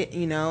sit,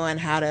 and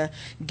how to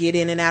get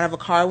in and out of a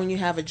car when you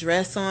have a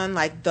dress on.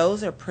 Like,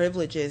 those are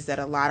privileges that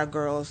a lot of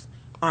girls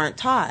aren't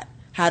taught.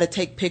 How to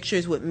take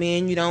pictures with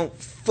men you don't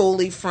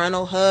fully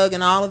frontal hug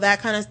and all of that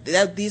kind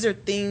of these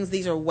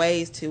are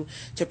ways to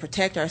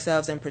protect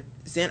ourselves and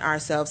present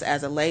ourselves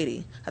as a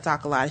lady. I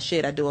talk a lot of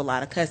shit, I do a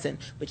lot of cussing,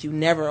 but you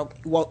never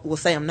will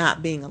say I'm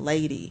not being a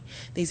lady.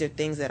 These are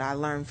things that I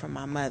learned from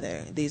my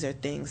mother. These are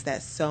things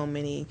that so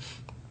many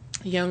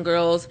young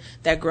girls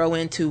that grow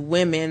into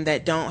women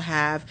that don't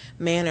have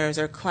manners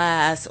or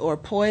class or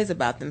poise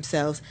about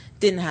themselves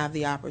didn't have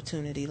the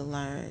opportunity to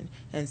learn.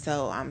 And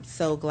so I'm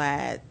so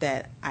glad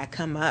that I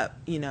come up,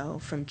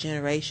 from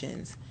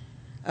generations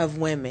of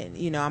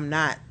women. I'm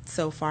not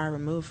so far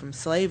removed from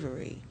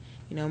slavery.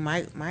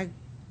 My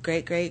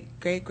great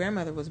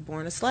grandmother was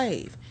born a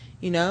slave.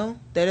 That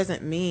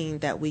doesn't mean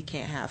that we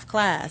can't have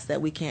class,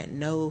 that we can't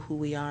know who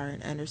we are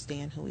and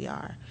understand who we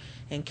are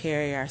and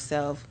carry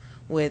ourselves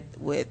with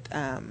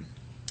an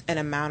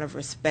amount of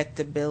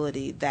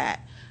respectability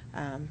that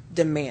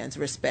demands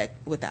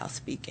respect without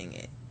speaking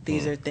it.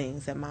 These are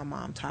things that my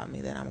mom taught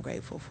me that I'm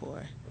grateful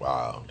for.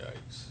 Wow.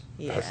 Yikes.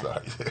 Yeah. That's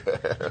nice.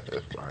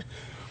 That's right.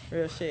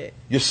 Real shit.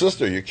 Your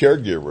sister, your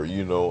caregiver,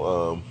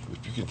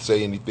 if you could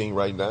say anything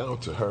right now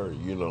to her,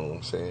 you know what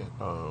I'm saying?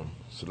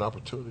 It's an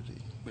opportunity.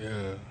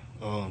 Yeah,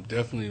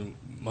 definitely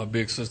my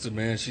big sister,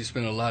 man. She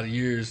spent a lot of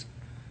years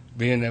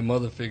being that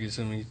mother figure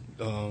to me,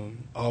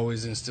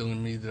 always instilling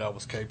in me that I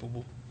was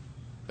capable.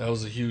 That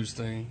was a huge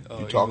thing.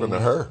 You talking to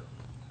her?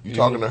 You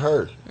talking to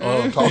her?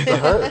 Talk to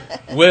her.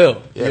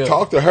 Well, yeah,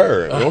 talk to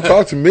her. Don't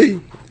talk to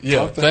me.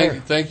 Yeah,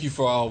 thank you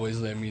for always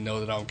letting me know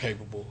that I'm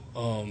capable.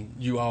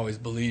 You always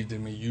believed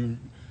in me.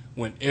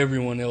 When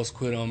everyone else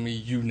quit on me,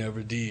 you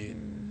never did.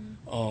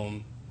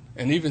 And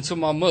even to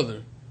my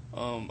mother,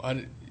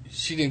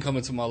 she didn't come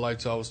into my life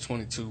till I was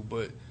 22,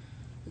 but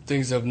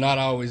things have not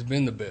always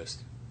been the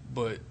best.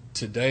 But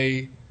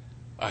today,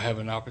 I have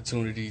an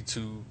opportunity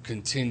to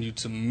continue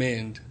to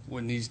mend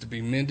what needs to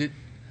be mended.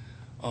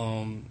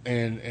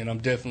 And I'm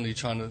definitely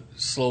trying to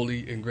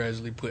slowly and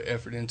gradually put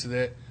effort into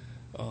that.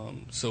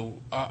 So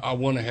I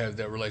want to have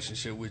that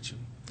relationship with you.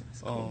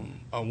 Cool.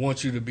 I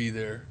want you to be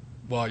there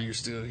while you're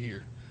still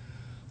here.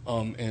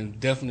 And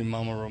definitely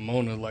Mama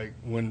Ramona, like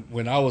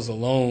when I was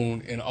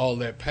alone in all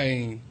that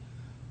pain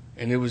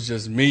and it was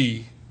just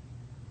me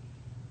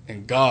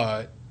and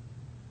God,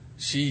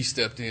 she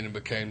stepped in and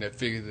became that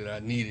figure that I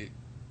needed.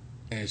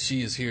 And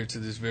she is here to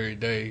this very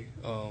day.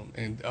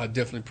 And I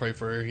definitely pray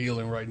for her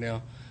healing right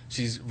now.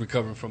 She's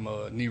recovering from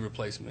a knee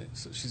replacement,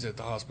 so she's at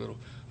the hospital.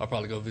 I'll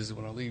probably go visit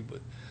when I leave.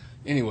 But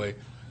anyway,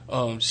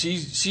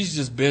 she's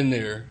just been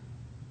there,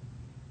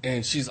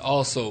 and she's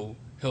also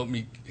helped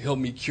me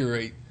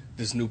curate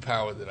this new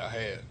power that I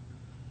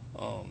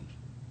have.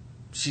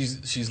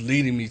 She's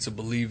leading me to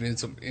believe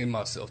in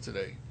myself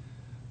today,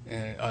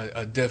 and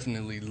I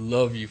definitely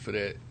love you for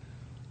that.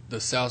 The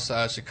South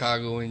Side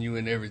Chicago in you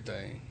and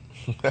everything.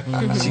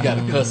 She got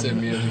to cuss at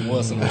me every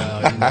once in a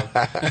while,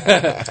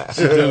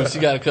 She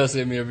got to cuss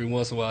at me every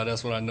once in a while.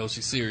 That's when I know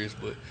she's serious.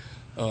 But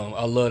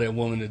I love that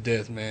woman to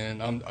death,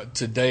 man.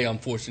 Today I'm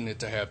fortunate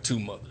to have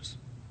two mothers.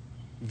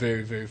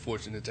 Very, very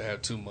fortunate to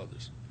have two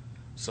mothers.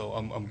 So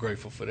I'm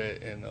grateful for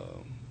that, and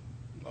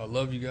I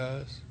love you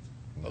guys.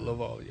 I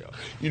love all of y'all.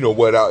 You know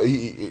what?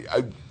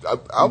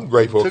 I'm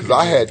grateful because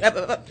I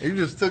had. You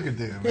just took it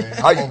there, man.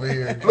 Over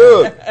here.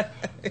 Look.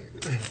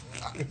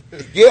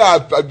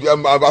 Yeah,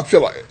 I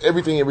feel like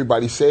everything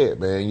everybody said,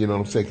 man. You know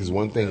what I'm saying? Because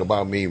one thing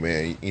about me,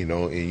 man,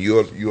 and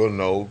you'll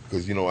know,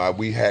 because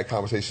we had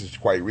conversations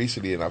quite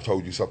recently, and I've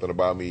told you something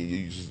about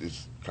me.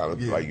 It's kind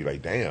of like you're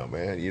like, damn,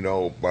 man,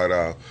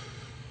 But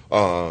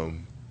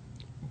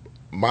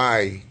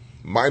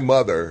my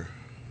mother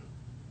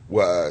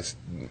was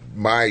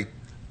my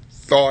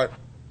thought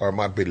or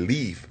my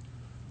belief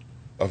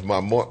of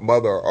my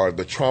mother, or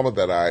the trauma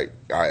that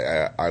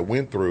I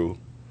went through.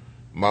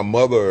 My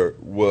mother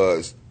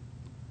was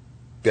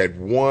that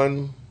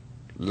one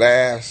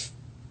last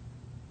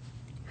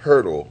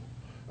hurdle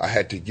I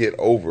had to get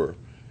over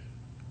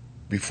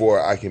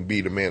before I can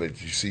be the man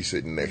that you see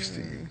sitting next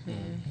to you.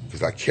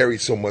 Because I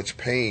carried so much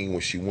pain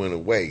when she went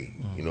away.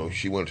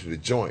 She went to the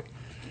joint.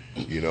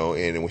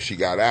 And when she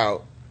got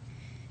out,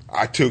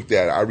 I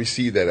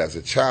received that as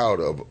a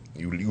child of,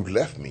 you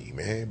left me,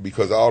 man.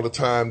 Because all the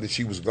time that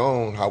she was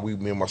gone, how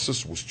me and my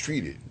sister was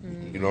treated.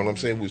 You know what I'm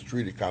saying? We was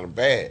treated kind of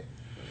bad.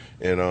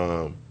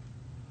 And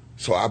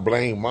so I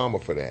blame Mama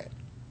for that,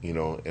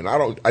 and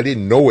I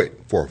didn't know it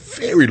for a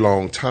very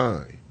long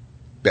time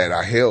that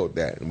I held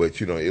that, but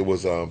it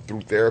was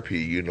through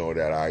therapy,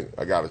 that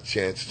I got a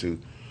chance to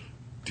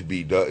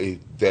be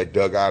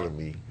dug out of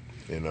me,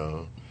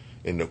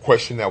 and the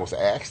question that was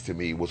asked to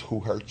me was, who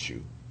hurt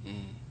you?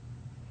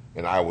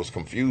 And I was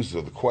confused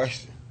of the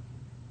question,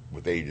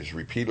 but they just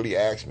repeatedly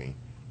asked me,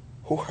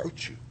 who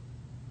hurt you?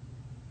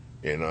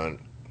 And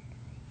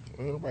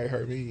nobody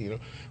hurt me,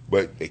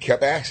 But they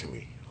kept asking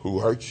me, who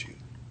hurt you?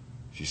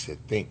 She said,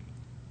 think,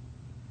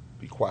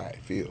 be quiet,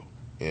 feel.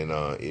 And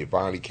it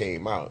finally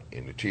came out,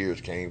 and the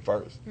tears came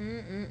first.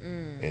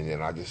 And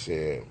then I just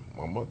said,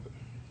 my mother,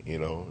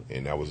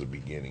 and that was the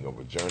beginning of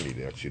a journey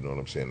that,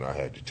 I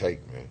had to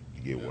take, man,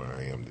 to get where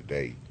I am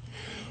today.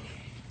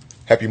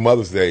 Happy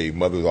Mother's Day,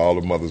 mothers, all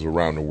the mothers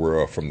around the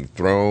world. From the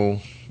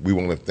throne, we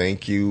want to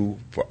thank you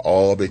for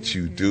all that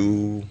you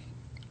do,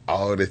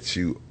 all that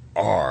you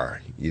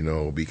are,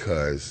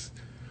 because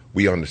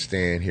we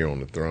understand here on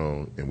the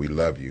throne, and we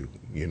love you.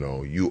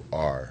 You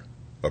are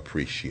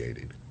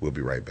appreciated. We'll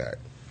be right back.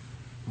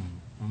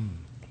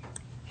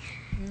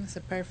 It's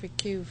a perfect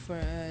cue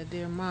for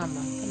Dear Mama.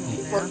 Come on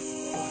now.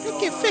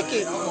 Fick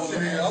it.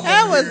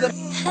 That was the...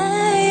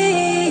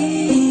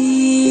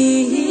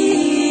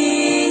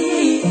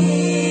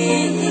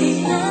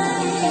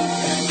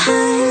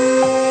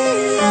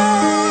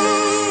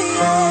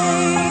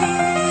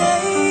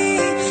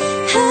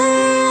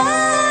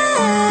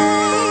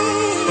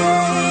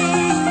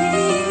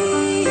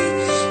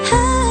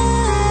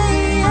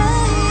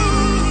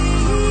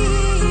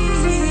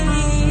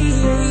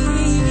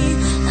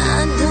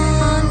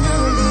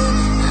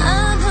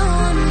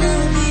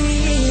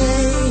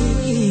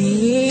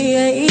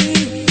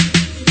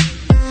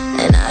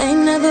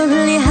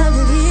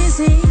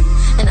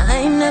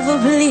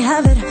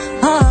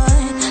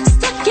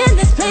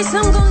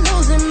 I'm gon'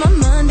 lose in my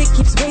mind, it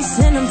keeps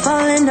racing, I'm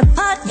falling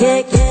apart,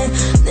 yeah.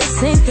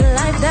 This ain't the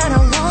life that I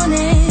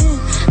wanted,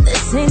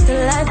 this ain't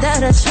the life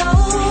that I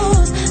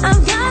chose.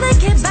 I've gotta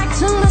get back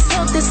to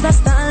myself, this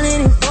life's not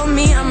living for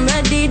me, I'm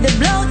ready to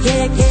blow,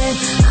 yeah. I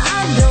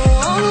don't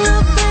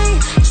wanna be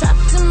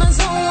trapped in my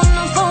zone on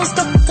the phone,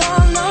 stuck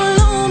all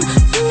alone.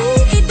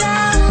 Freak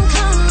down,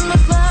 come and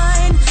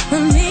find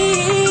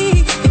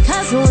me,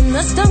 because when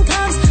the storm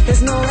comes,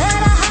 there's nowhere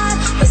to hide.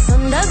 The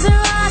sun doesn't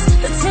rise,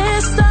 the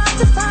tears start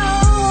to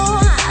fall.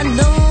 I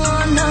don't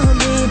wanna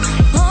be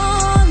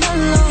all alone.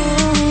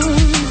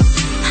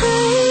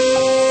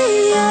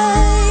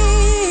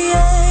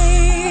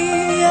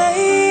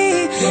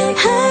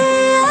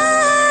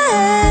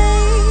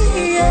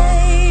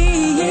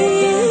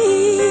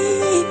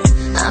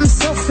 I'm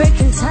so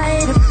freaking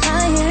tired of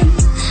crying.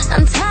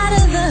 I'm tired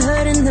of the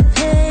hurt and the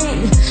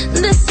pain.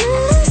 This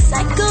endless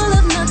cycle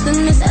of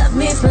nothingness left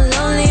me for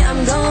lonely.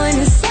 I'm going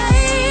insane.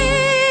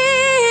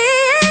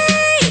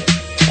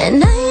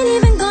 And I ain't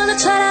even gonna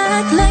try to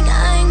act like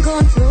I ain't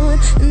going through it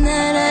and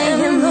that I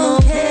am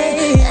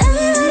okay.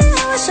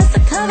 Everybody always tries to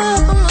cover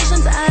up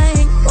emotions. I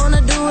ain't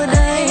gonna do it,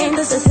 I ain't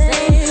the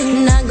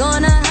same. Not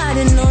gonna hide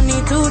it, no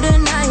need to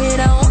deny it.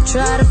 I won't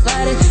try to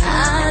fight it.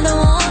 I don't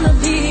wanna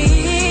be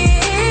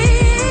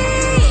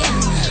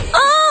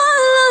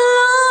all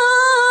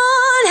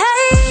alone.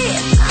 Hey,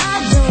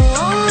 I don't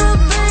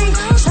wanna be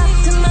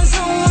trapped in my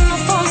zone on the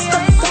phone,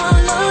 stuck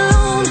all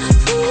alone.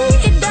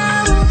 Freak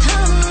down,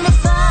 come and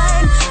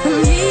find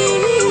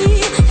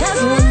me, 'cause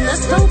when the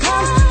storm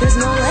comes, there's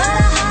nowhere to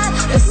hide.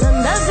 The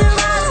sun doesn't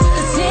rise,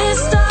 the tears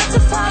start to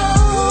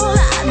fall. I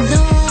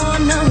don't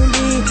wanna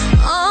be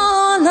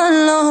all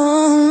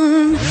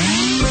alone.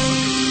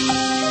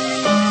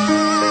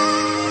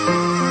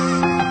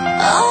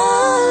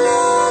 All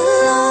alone.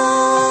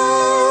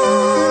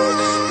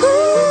 Ooh.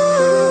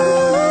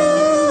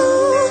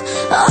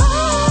 All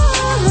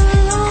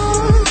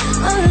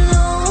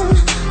alone,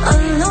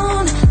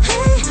 alone,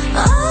 hey,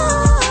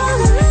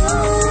 all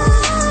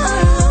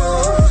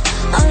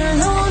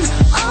alone,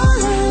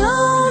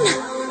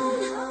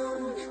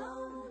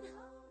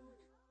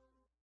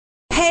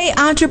 Hey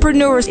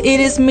entrepreneurs, it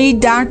is me,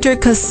 Dr.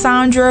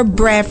 Cassandra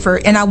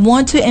Bradford, and I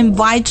want to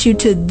invite you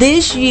to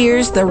this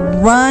year's The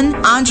Run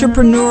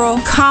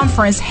Entrepreneurial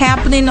Conference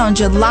happening on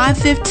July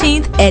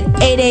 15th at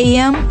 8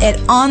 a.m. at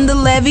On the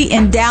Levee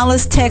in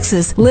Dallas,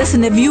 Texas.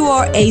 Listen, if you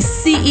are a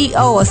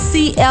CEO, a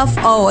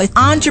CFO, an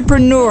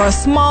entrepreneur, a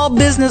small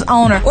business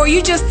owner, or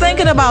you're just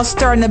thinking about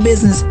starting a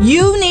business,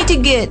 you need to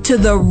get to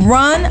the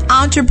Run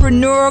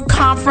Entrepreneurial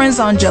Conference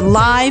on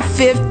July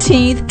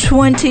 15th,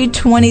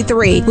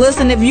 2023.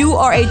 Listen, if you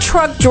are a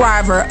truck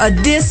driver, a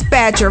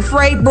dispatcher,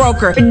 freight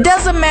broker, it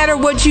doesn't matter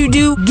what you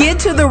do, get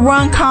to the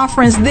Run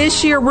Conference.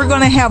 This year we're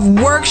going to have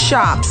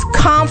workshops,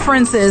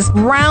 conferences,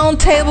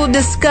 roundtable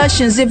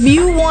discussions. If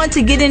you want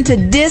to get into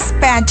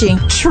dispatching,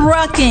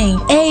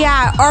 trucking,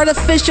 AI,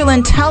 artificial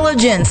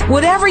intelligence,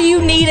 whatever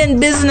you need in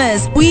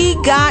business, we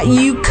got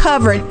you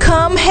covered.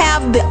 Come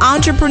have the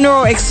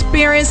entrepreneurial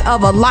experience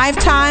of a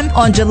lifetime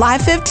on July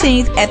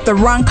 15th at the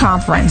Run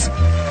Conference.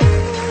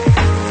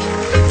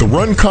 The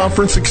Run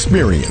Conference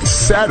Experience,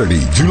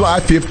 Saturday,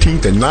 July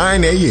 15th at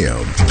 9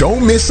 a.m.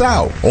 Don't miss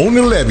out. On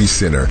the Levee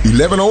Center,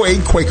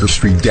 1108 Quaker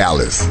Street,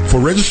 Dallas.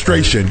 For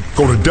registration,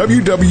 go to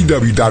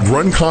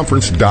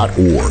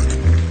www.runconference.org.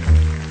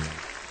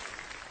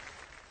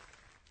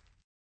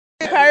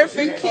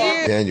 Perfect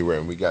cue. January,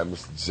 and we got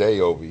Mr.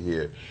 J over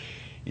here.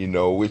 You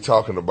know, we're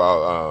talking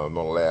about on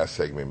the last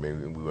segment.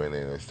 Maybe we went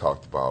in and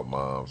talked about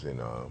moms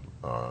and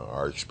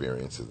our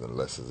experiences and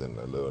lessons and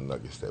the little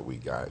nuggets that we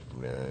got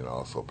from there, and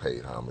also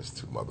paid homage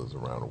to mothers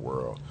around the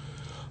world.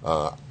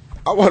 I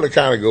want to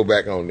kind of go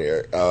back on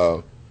there.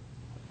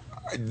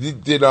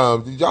 Did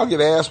y'all get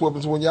ass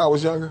whoopings when y'all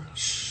was younger?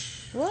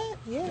 What?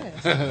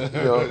 Yes.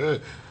 You know,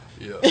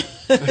 Yeah.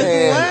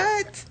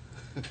 What?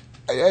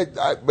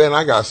 Man,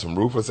 I got some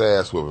ruthless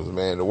ass whoopings,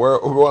 man. The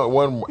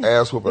one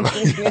ass whooping I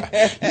got, you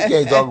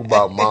can't talk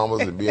about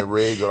mamas and being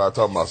raised without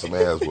talking about some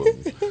ass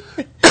whoopings.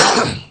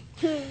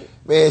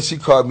 Man, she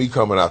caught me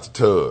coming out the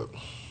tub.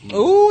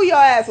 Ooh, your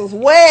ass was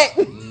wet.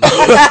 She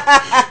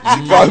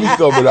caught me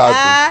coming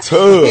out the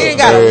tub. You ain't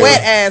got man. a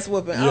wet ass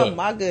whooping. Yeah. Oh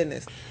my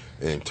goodness.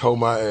 And tore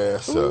my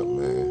ass up,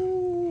 man.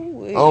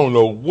 Ooh, I don't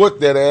know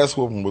what that ass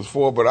whooping was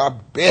for, but I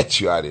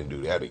bet you I didn't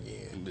do that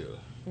again. Yeah.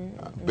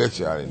 I bet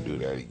you I didn't do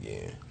that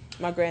again.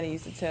 My granny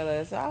used to tell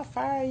us, "I'll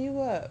fire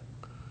you up.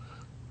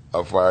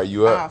 I'll fire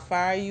you I'll up.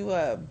 fire you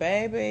up,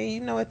 baby." You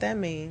know what that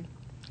means?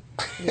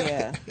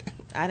 Yeah,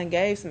 I done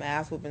gave some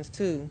ass whoopings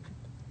too.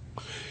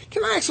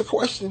 Can I ask a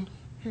question?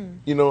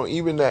 You know,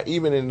 even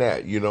in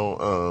that, you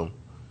know,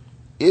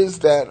 is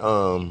that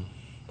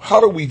how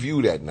do we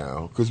view that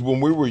now? Because when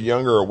we were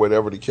younger, or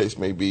whatever the case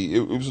may be,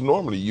 it was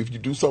normally if you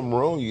do something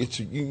wrong, you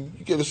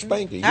get a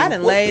spanking. I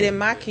done laid in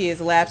my kids'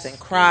 laps and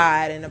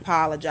cried and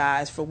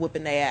apologized for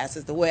whooping their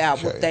asses the way I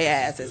whooped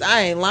their asses.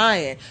 I ain't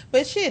lying.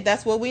 But shit,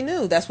 that's what we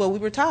knew. That's what we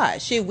were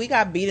taught. Shit, we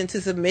got beat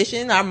into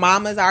submission. Our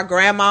mamas, our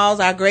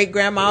grandmas, our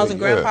great-grandmas and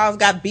grandpas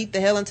got beat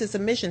the hell into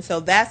submission. So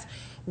that's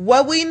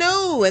what we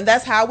knew, and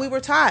that's how we were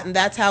taught, and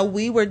that's how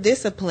we were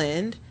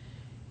disciplined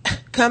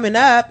coming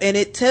up. And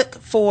it took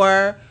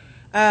for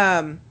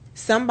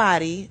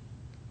somebody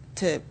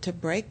to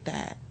break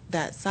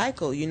that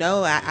cycle. You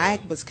know, I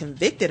was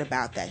convicted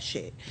about that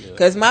shit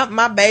because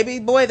my baby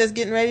boy that's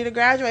getting ready to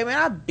graduate, man,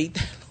 I beat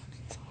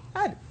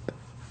that.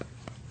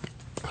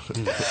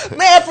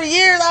 Man, for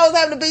years I was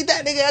having to beat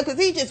that nigga up because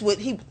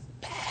he was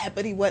bad,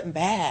 but he wasn't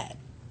bad.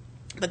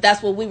 But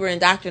that's what we were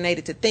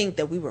indoctrinated to think,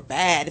 that we were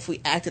bad if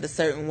we acted a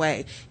certain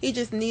way. He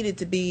just needed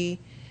to be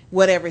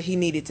whatever he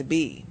needed to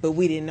be, but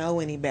we didn't know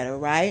any better,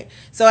 right?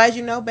 So as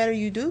you know better,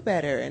 you do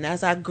better. And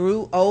as I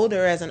grew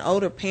older, as an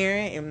older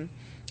parent,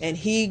 and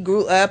he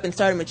grew up and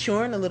started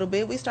maturing a little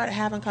bit, we started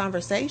having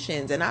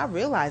conversations, and I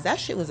realized that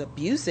shit was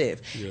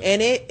abusive.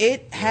 And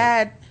it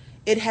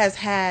has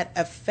had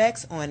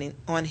effects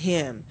on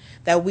him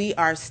that we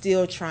are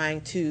still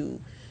trying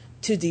to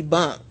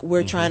debunk.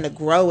 We're trying to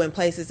grow in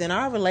places in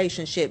our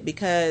relationship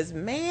because,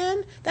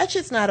 man, that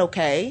shit's not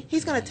okay.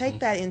 He's going to take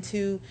that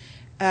into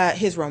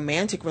his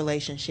romantic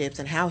relationships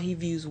and how he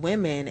views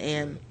women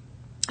and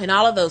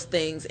all of those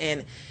things.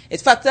 And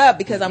it's fucked up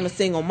because I'm a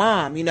single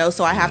mom, you know,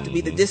 so I have to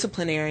be the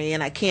disciplinary,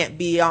 and I can't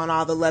be on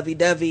all the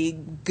lovey-dovey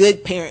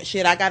good parent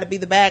shit. I got to be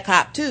the bad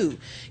cop too,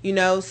 you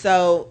know.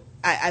 So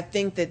I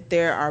think that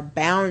there are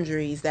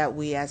boundaries that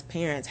we as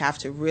parents have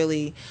to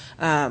really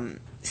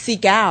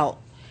seek out,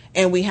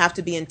 and we have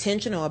to be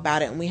intentional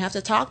about it, and we have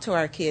to talk to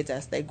our kids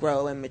as they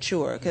grow and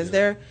mature, because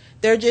they're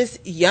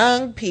just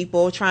young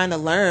people trying to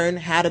learn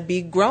how to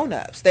be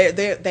grown-ups.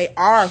 They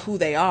are who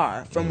they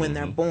are from when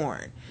they're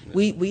born.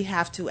 We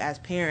have to, as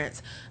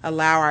parents,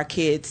 allow our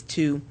kids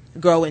to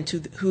grow into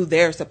who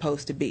they're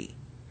supposed to be,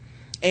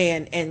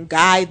 and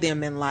guide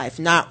them in life,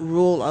 not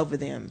rule over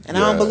them. And I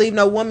don't believe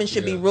no woman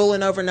should be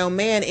ruling over no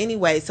man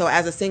anyway. So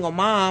as a single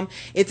mom,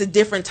 it's a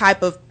different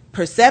type of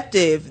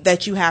perceptive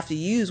that you have to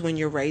use when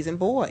you're raising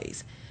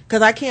boys.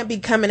 Because I can't be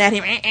coming at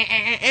him,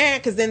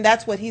 because then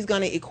that's what he's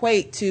going to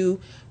equate to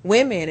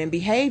women and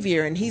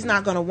behavior, and he's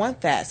not going to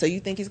want that. So you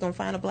think he's going to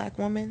find a black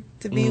woman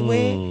to be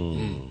with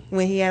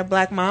when he had a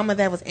black mama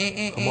that was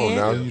Come on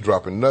now, you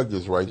dropping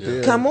nuggets right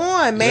there. Come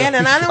on, man.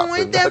 And I don't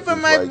want that for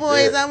my right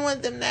boys. there. I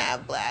want them to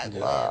have black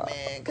women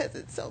because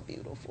it's so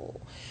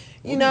beautiful.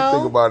 You What know? do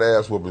you think about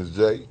ass whoopings,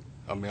 Jay?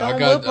 I mean, Don't I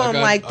got whoop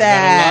 'em like I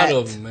that. got a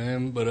lot of them,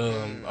 man. But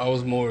I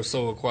was more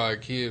so a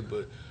quiet kid.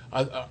 But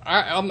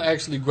I'm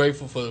actually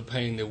grateful for the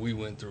pain that we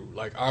went through.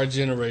 Like, our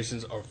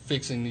generations are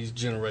fixing these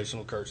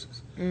generational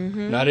curses.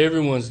 Not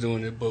everyone's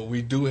doing it, but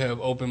we do have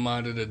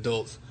open-minded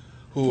adults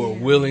who are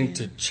willing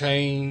to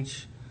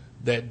change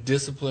that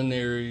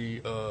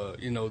disciplinary,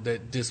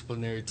 that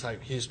disciplinary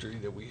type history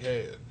that we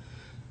have.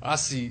 I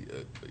see,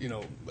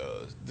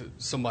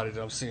 somebody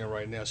that I'm seeing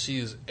right now. She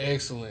is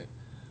excellent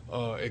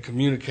at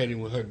communicating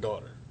with her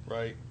daughter,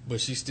 right?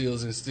 But she still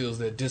instills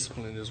that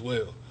discipline as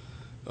well.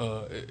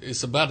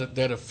 It's about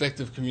that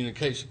effective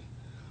communication,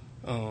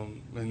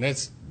 and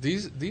that's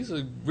these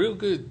are real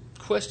good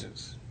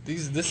questions.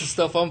 This is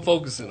stuff I'm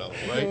focusing on,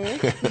 right?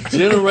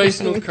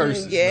 Generational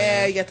curses.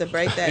 Yeah, man. you got to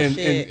break that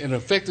shit. And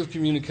effective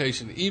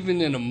communication.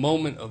 Even in a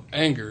moment of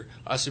anger,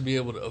 I should be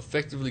able to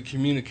effectively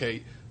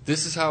communicate.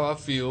 This is how I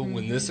feel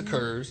when this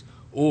occurs,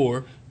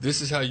 or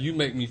this is how you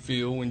make me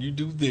feel when you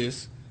do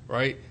this,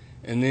 right?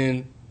 And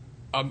then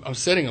I'm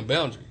setting a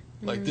boundary.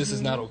 Like, this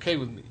is not okay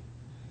with me.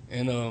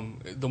 And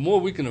the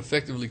more we can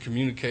effectively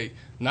communicate,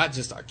 not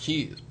just our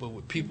kids, but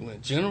with people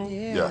in general,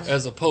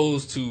 as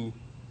opposed to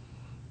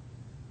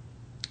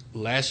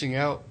lashing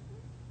out,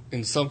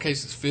 in some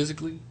cases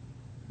physically.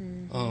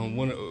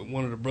 One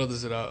of the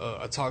brothers that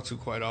I talk to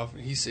quite often,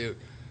 he said,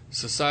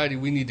 society,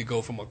 we need to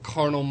go from a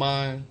carnal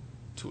mind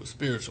to a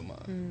spiritual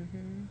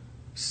mind.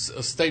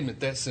 A statement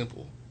that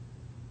simple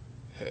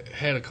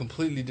had a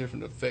completely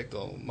different effect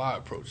on my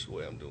approach to the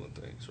way I'm doing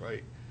things,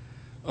 right?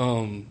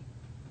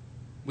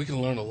 We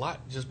can learn a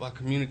lot just by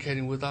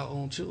communicating with our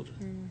own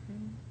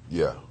children.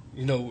 Yeah.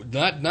 You know,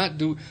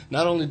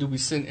 not only do we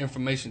send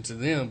information to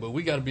them, but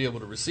we got to be able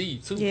to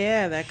receive too.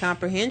 Yeah, that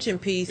comprehension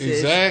piece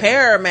is Exactly.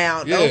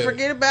 paramount. Yeah. Don't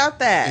forget about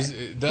that.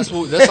 That's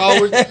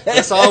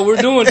all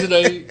we're doing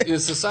today in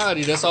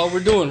society. That's all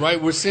we're doing,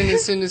 right? We're sending,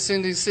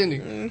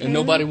 and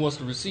nobody wants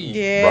to receive.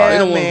 Yeah, They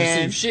don't want to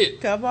man. receive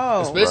shit. Come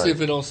on. Especially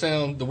if it don't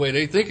sound the way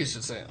they think it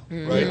should sound,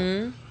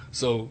 right?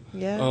 So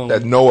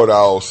that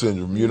know-it-all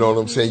syndrome, you know what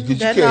I'm saying?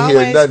 Because you can't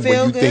hear nothing,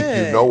 but you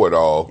think you know it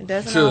all. It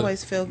doesn't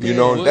always feel good. You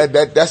know,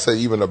 that's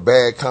even a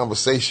bad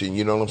conversation.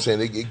 You know what I'm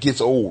saying? It gets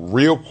old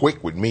real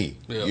quick with me.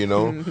 Yeah. You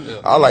know,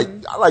 I like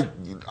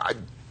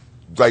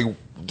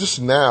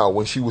just now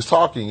when she was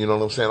talking. You know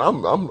what I'm saying?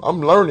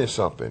 I'm learning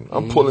something.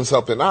 I'm pulling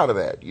something out of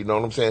that. You know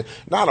what I'm saying?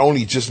 Not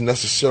only just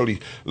necessarily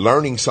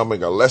learning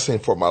something, a lesson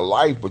for my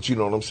life, but you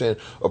know what I'm saying?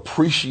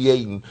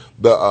 Appreciating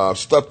the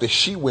stuff that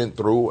she went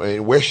through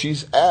and where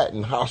she's at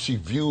and how she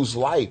views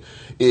life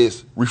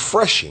is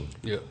refreshing.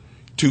 Yeah.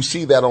 To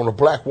see that on a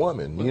black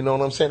woman, you know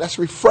what I'm saying? That's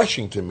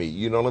refreshing to me,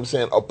 you know what I'm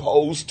saying?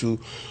 Opposed to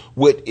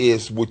what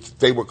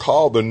they would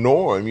call the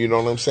norm, you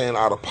know what I'm saying?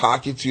 Out of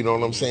pockets, you know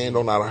what I'm saying?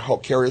 Don't know how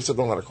to carry herself,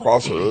 don't know how to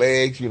cross her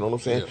legs, you know what I'm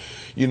saying? Yeah.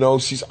 You know,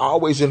 she's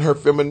always in her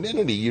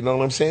femininity, you know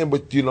what I'm saying?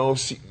 But you know,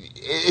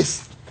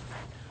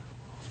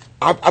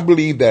 I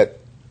believe that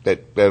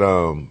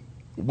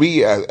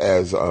we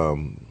as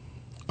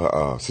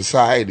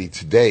society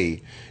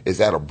today is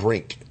at a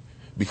brink.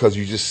 Because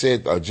you just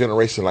said a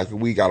generation like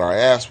we got our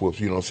ass whooped,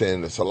 you know what I'm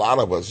saying? It's a lot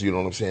of us, you know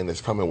what I'm saying,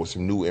 that's coming with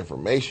some new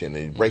information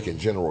and breaking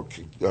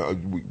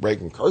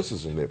breaking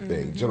curses and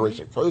everything,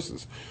 generation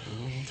curses.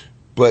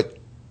 But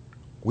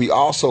we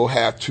also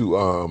have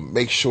to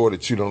make sure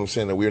that, you know what I'm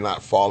saying, that we're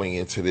not falling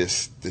into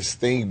this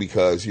thing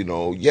because, you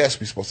know, yes,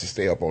 we're supposed to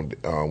stay up on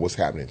what's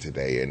happening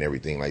today and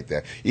everything like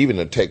that, even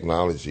the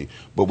technology,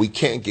 but we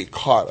can't get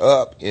caught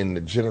up in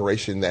the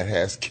generation that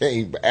has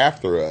came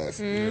after us.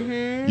 You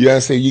know what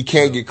I'm saying? You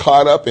can't get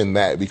caught up in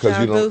that because,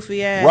 you know,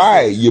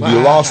 right, you'll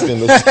be lost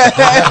in the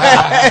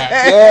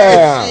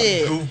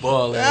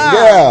goofball.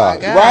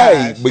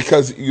 Right,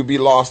 because you'll be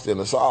lost in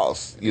the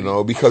sauce, you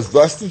know, because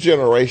that's the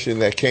generation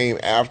that came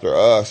after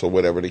us or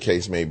whatever the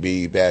case may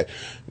be that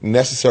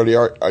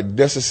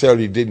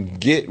necessarily didn't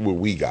get what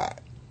we got.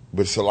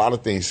 But it's a lot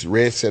of things.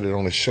 Red said it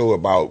on the show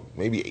about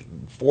maybe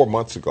 4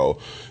 months ago.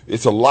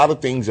 It's a lot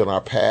of things in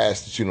our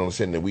past that, you know what I'm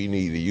saying, that we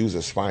need to use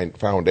as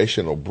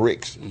foundational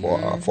bricks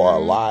for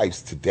our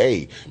lives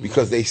today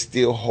because they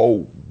still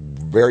hold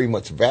very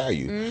much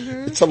value.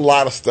 It's a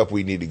lot of stuff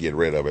we need to get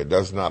rid of. It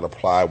does not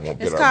apply.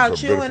 It's called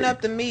chewing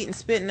up the meat and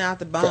spitting out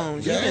the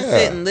bones. You can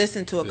sit and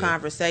listen to a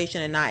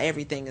conversation and not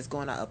everything is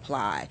going to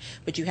apply.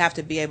 But you have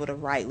to be able to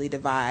rightly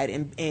divide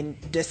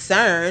and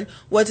discern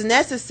what's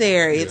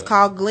necessary. It's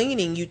called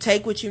gleaning. You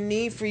take what you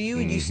need for you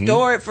and you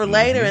store it for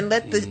later and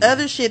let the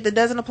other shit that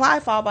doesn't apply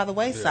fall by the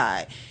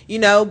wayside. You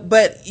know,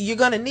 but you're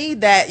going to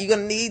need that. You're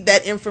going to need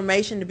that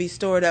information to be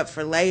stored up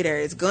for later.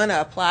 It's going to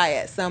apply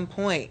at some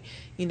point.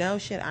 You know,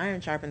 shit,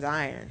 iron sharpens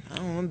iron. I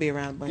don't want to be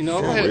around a bunch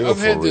of I've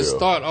had this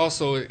thought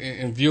also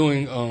in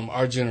viewing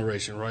our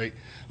generation, right?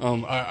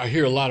 I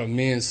hear a lot of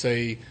men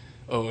say,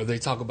 or they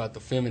talk about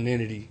the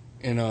femininity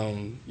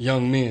in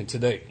young men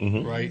today,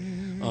 right?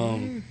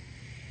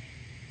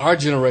 Our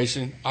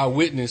generation, I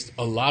witnessed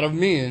a lot of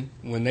men,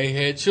 when they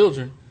had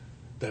children,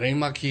 that ain't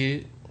my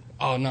kid.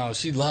 Oh, no,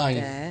 she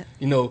lying.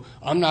 You know,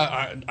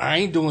 I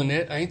ain't doing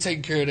that. I ain't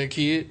taking care of that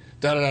kid.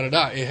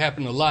 Da-da-da-da-da. It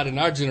happened a lot in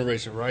our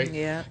generation, right?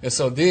 Yeah. And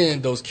so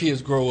then those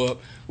kids grow up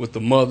with the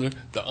mother,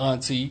 the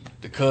auntie,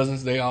 the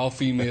cousins, they all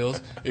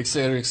females, et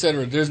cetera, et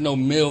cetera. There's no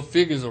male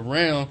figures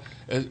around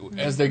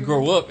as they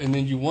grow up, and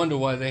then you wonder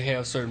why they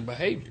have certain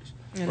behaviors,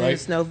 and right?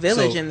 There's no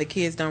village, and the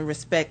kids don't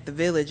respect the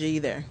village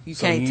either. You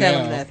can't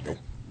tell them nothing.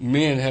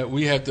 Men,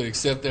 we have to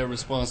accept that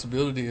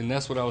responsibility, and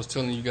that's what I was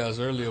telling you guys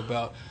earlier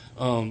about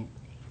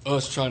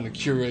us trying to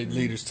curate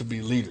leaders to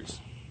be leaders.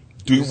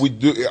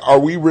 Are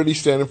we really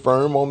standing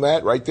firm on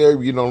that right there?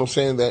 You know what I'm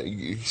saying? That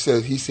he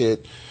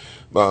said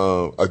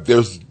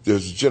there's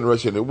a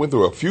generation that went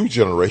through a few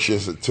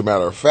generations, to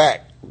matter of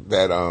fact,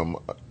 that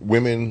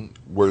women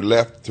were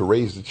left to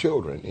raise the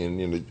children,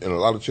 and a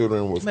lot of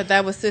children was. But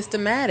that was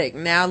systematic.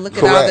 Now look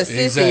at all the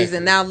sissies,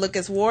 and now look,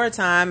 it's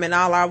wartime, and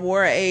all our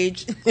war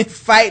age,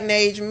 fighting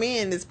age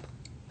men is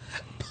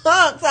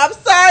punks. I'm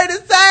sorry to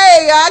say,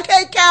 I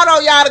can't count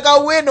on y'all to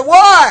go win the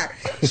war.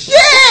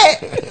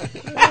 Shit.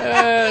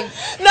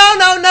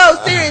 No.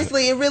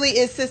 Seriously, it really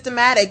is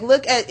systematic.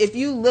 If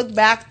you look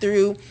back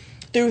through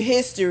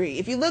history.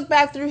 If you look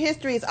back through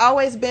history, it's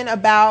always been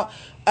about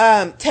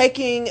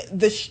taking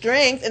the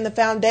strength and the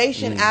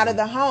foundation out of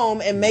the home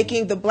and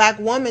making the black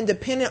woman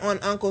dependent on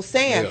Uncle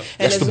Sam. Yeah.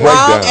 And as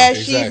long as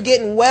she's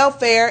getting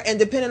welfare and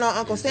dependent on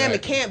Uncle Sam,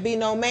 it can't be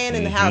no man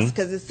in the house,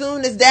 because as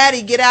soon as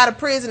daddy get out of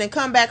prison and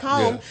come back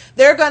home,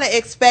 they're going to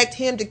expect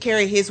him to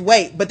carry his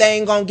weight, but they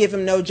ain't going to give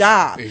him no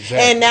job.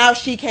 And now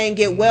she can't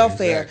get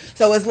welfare.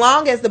 So as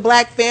long as the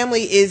black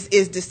family is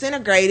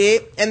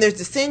disintegrated and there's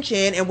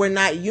dissension and we're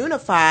not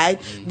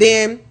unified,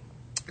 then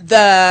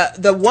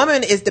the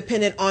woman is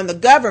dependent on the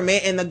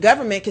government, and the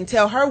government can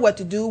tell her what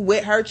to do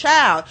with her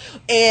child.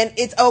 And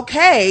it's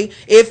okay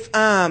if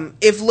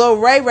Lil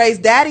Ray's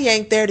daddy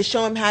ain't there to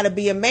show him how to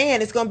be a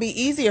man. It's going to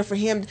be easier for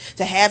him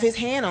to have his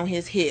hand on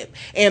his hip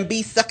and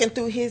be sucking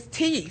through his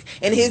teeth,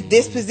 and his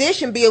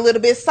disposition be a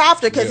little bit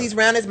softer because he's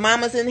around his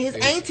mamas and his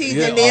aunties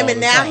and them,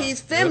 and now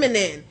he's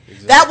feminine.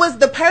 Exactly. That was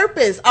the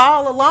purpose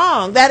all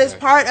along. That is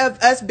part of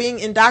us being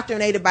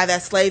indoctrinated by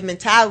that slave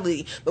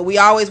mentality. But we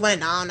always went,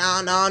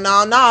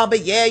 no, but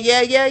yeah.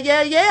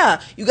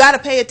 You got to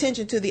pay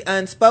attention to the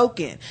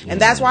unspoken. And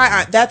that's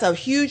why that's a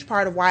huge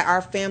part of why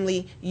our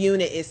family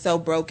unit is so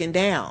broken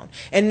down.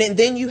 And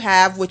then you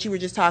have what you were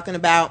just talking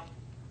about.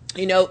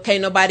 You know,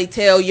 can't nobody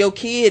tell your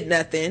kid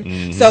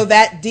nothing. So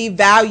that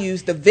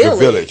devalues the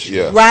village.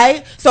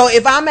 Right? So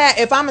if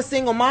I'm a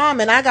single mom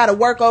and I got to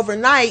work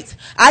overnight,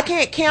 I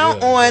can't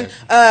count on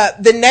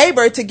the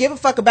neighbor to give a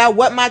fuck about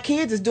what my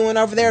kids is doing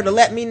over there to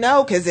let me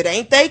know, because it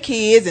ain't they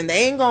kids and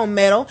they ain't gonna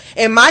meddle,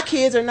 and my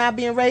kids are not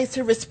being raised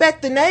to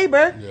respect the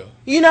neighbor.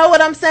 You know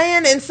what I'm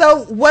saying? And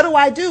so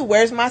what do?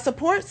 Where's my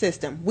support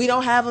system? We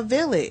don't have a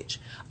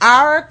village.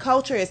 Our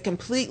culture is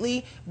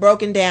completely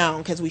broken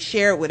down because we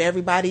share it with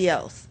everybody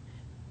else.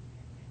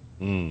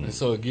 And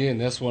so again,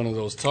 that's one of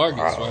those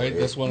targets, right?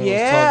 That's one of those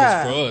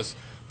targets for us,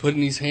 putting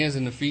these hands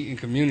in the feet in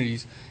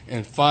communities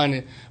and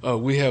finding.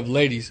 We have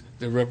ladies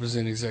that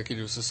represent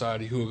Executive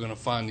Society who are going to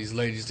find these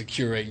ladies to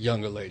curate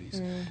younger ladies,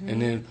 and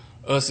then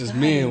us as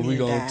men, we're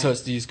going to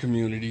touch these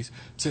communities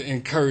to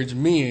encourage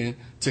men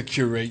to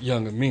curate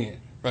younger men.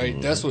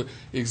 Right? That's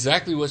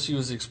exactly what she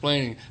was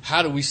explaining.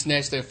 How do we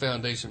snatch that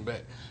foundation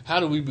back? How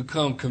do we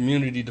become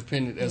community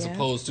dependent as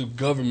opposed to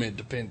government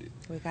dependent?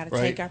 We got to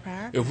take our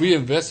power. If we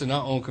invest in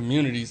our own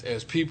communities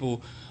as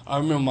people, I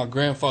remember my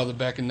grandfather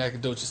back in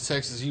Nacogdoches,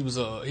 Texas. He was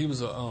a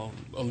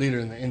leader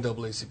in the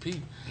NAACP.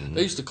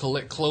 They used to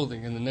collect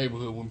clothing in the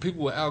neighborhood. When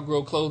people would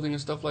outgrow clothing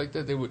and stuff like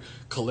that, they would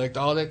collect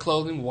all that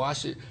clothing,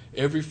 wash it.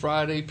 Every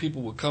Friday,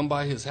 people would come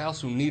by his house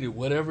who needed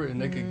whatever,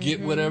 and they could get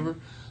whatever.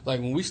 Like,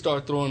 when we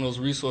start throwing those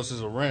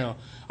resources around,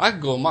 I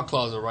could go in my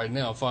closet right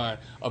now and find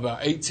about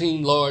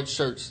 18 large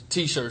shirts,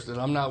 T-shirts that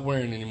I'm not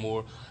wearing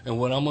anymore. And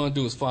what I'm going to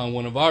do is find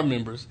one of our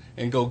members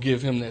and go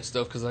give him that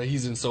stuff because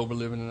he's in sober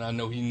living and I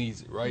know he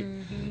needs it, right?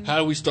 How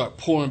do we start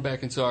pouring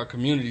back into our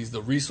communities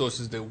the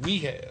resources that we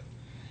have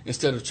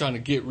instead of trying to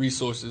get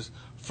resources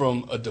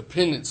from a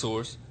dependent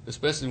source,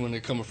 especially when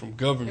they're coming from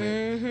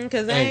government?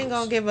 Because they ain't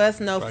going to give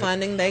us no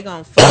funding. They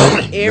going to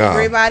fund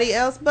everybody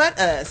else but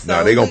us.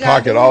 So they going to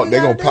pocket all. They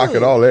going to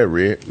pocket all that,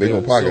 Red. They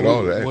going to pocket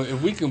all that. Well,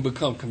 if we can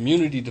become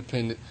community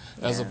dependent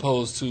as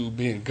opposed to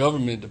being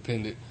government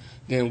dependent,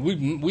 then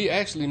we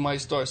actually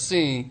might start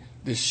seeing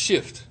this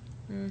shift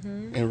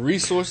in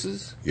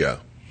resources.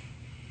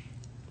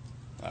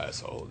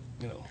 So,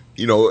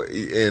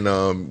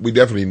 and we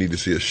definitely need to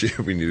see a shift.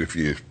 We need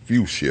a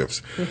few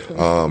shifts.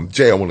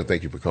 Jay, I want to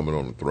thank you for coming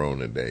on the throne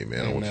today,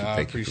 man. I want to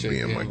thank you for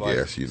being my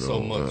guest. So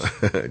much.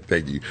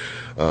 Thank you.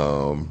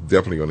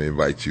 Definitely going to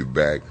invite you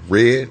back.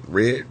 Red,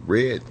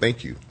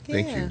 thank you.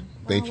 Thank you.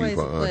 Thank you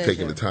for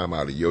taking the time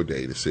out of your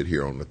day to sit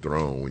here on the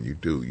throne when you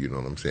do. You know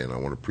what I'm saying? I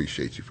want to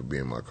appreciate you for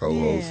being my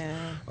co-host.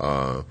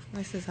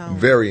 This is home.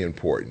 Very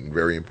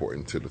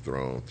important to the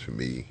throne to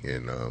me.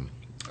 And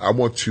I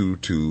want you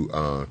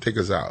to take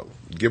us out.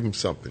 Give them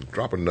something.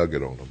 Drop a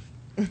nugget on them.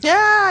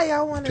 Yeah,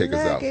 y'all want take a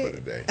nugget? Take us out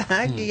for today.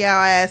 I give y'all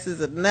asses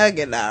a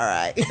nugget, all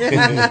right.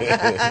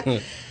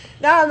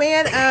 No,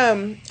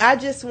 man. I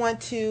just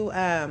want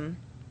to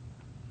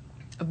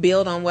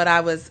build on what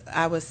I was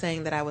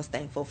saying that I was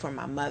thankful for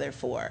my mother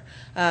for.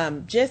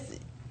 Just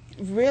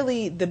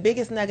really, the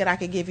biggest nugget I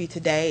could give you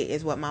today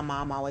is what my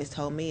mom always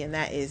told me, and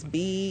that is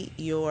be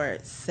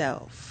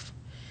yourself.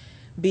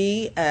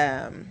 Be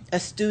a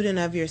student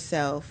of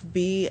yourself.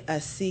 Be a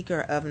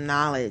seeker of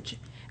knowledge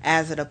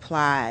as it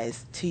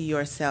applies to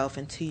yourself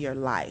and to your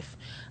life.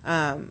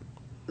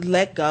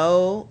 Let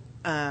go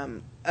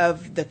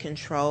of the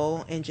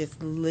control and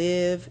just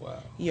live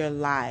your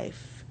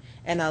life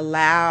and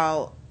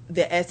allow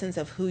the essence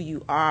of who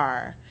you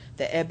are,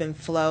 the ebb and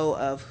flow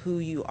of who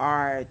you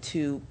are,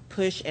 to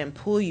push and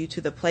pull you to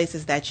the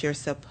places that you're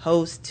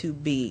supposed to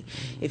be.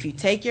 If you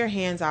take your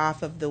hands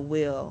off of the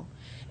wheel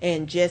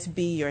and just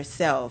be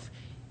yourself,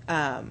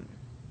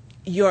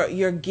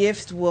 your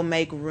gifts will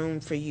make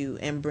room for you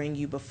and bring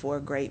you before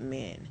great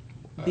men.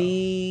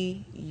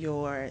 Be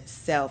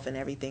yourself and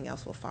everything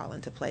else will fall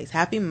into place.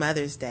 Happy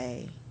Mother's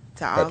Day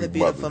to all the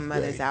beautiful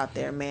mothers out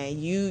there, man.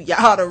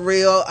 Y'all the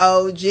real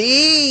OGs.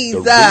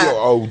 The real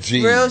OGs.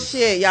 Real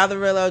shit. Y'all the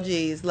real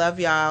OGs. Love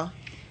y'all.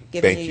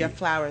 Giving you your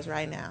flowers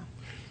right now.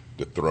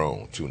 The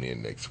Throne. Tune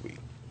in next week.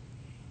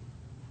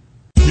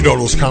 You know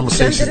those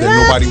conversations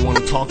that nobody want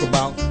to talk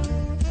about?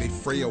 They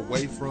fray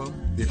away from?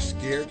 They're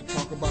scared to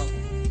talk about?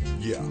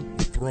 Yeah,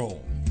 The Throne.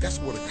 That's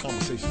where the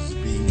conversation is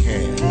being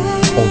had.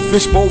 On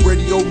Fishbowl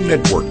Radio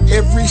Network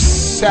every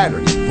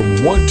Saturday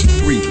from 1 to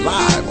 3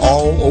 live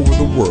all over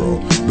the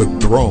world. The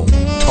Throne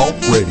Talk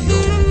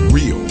Radio.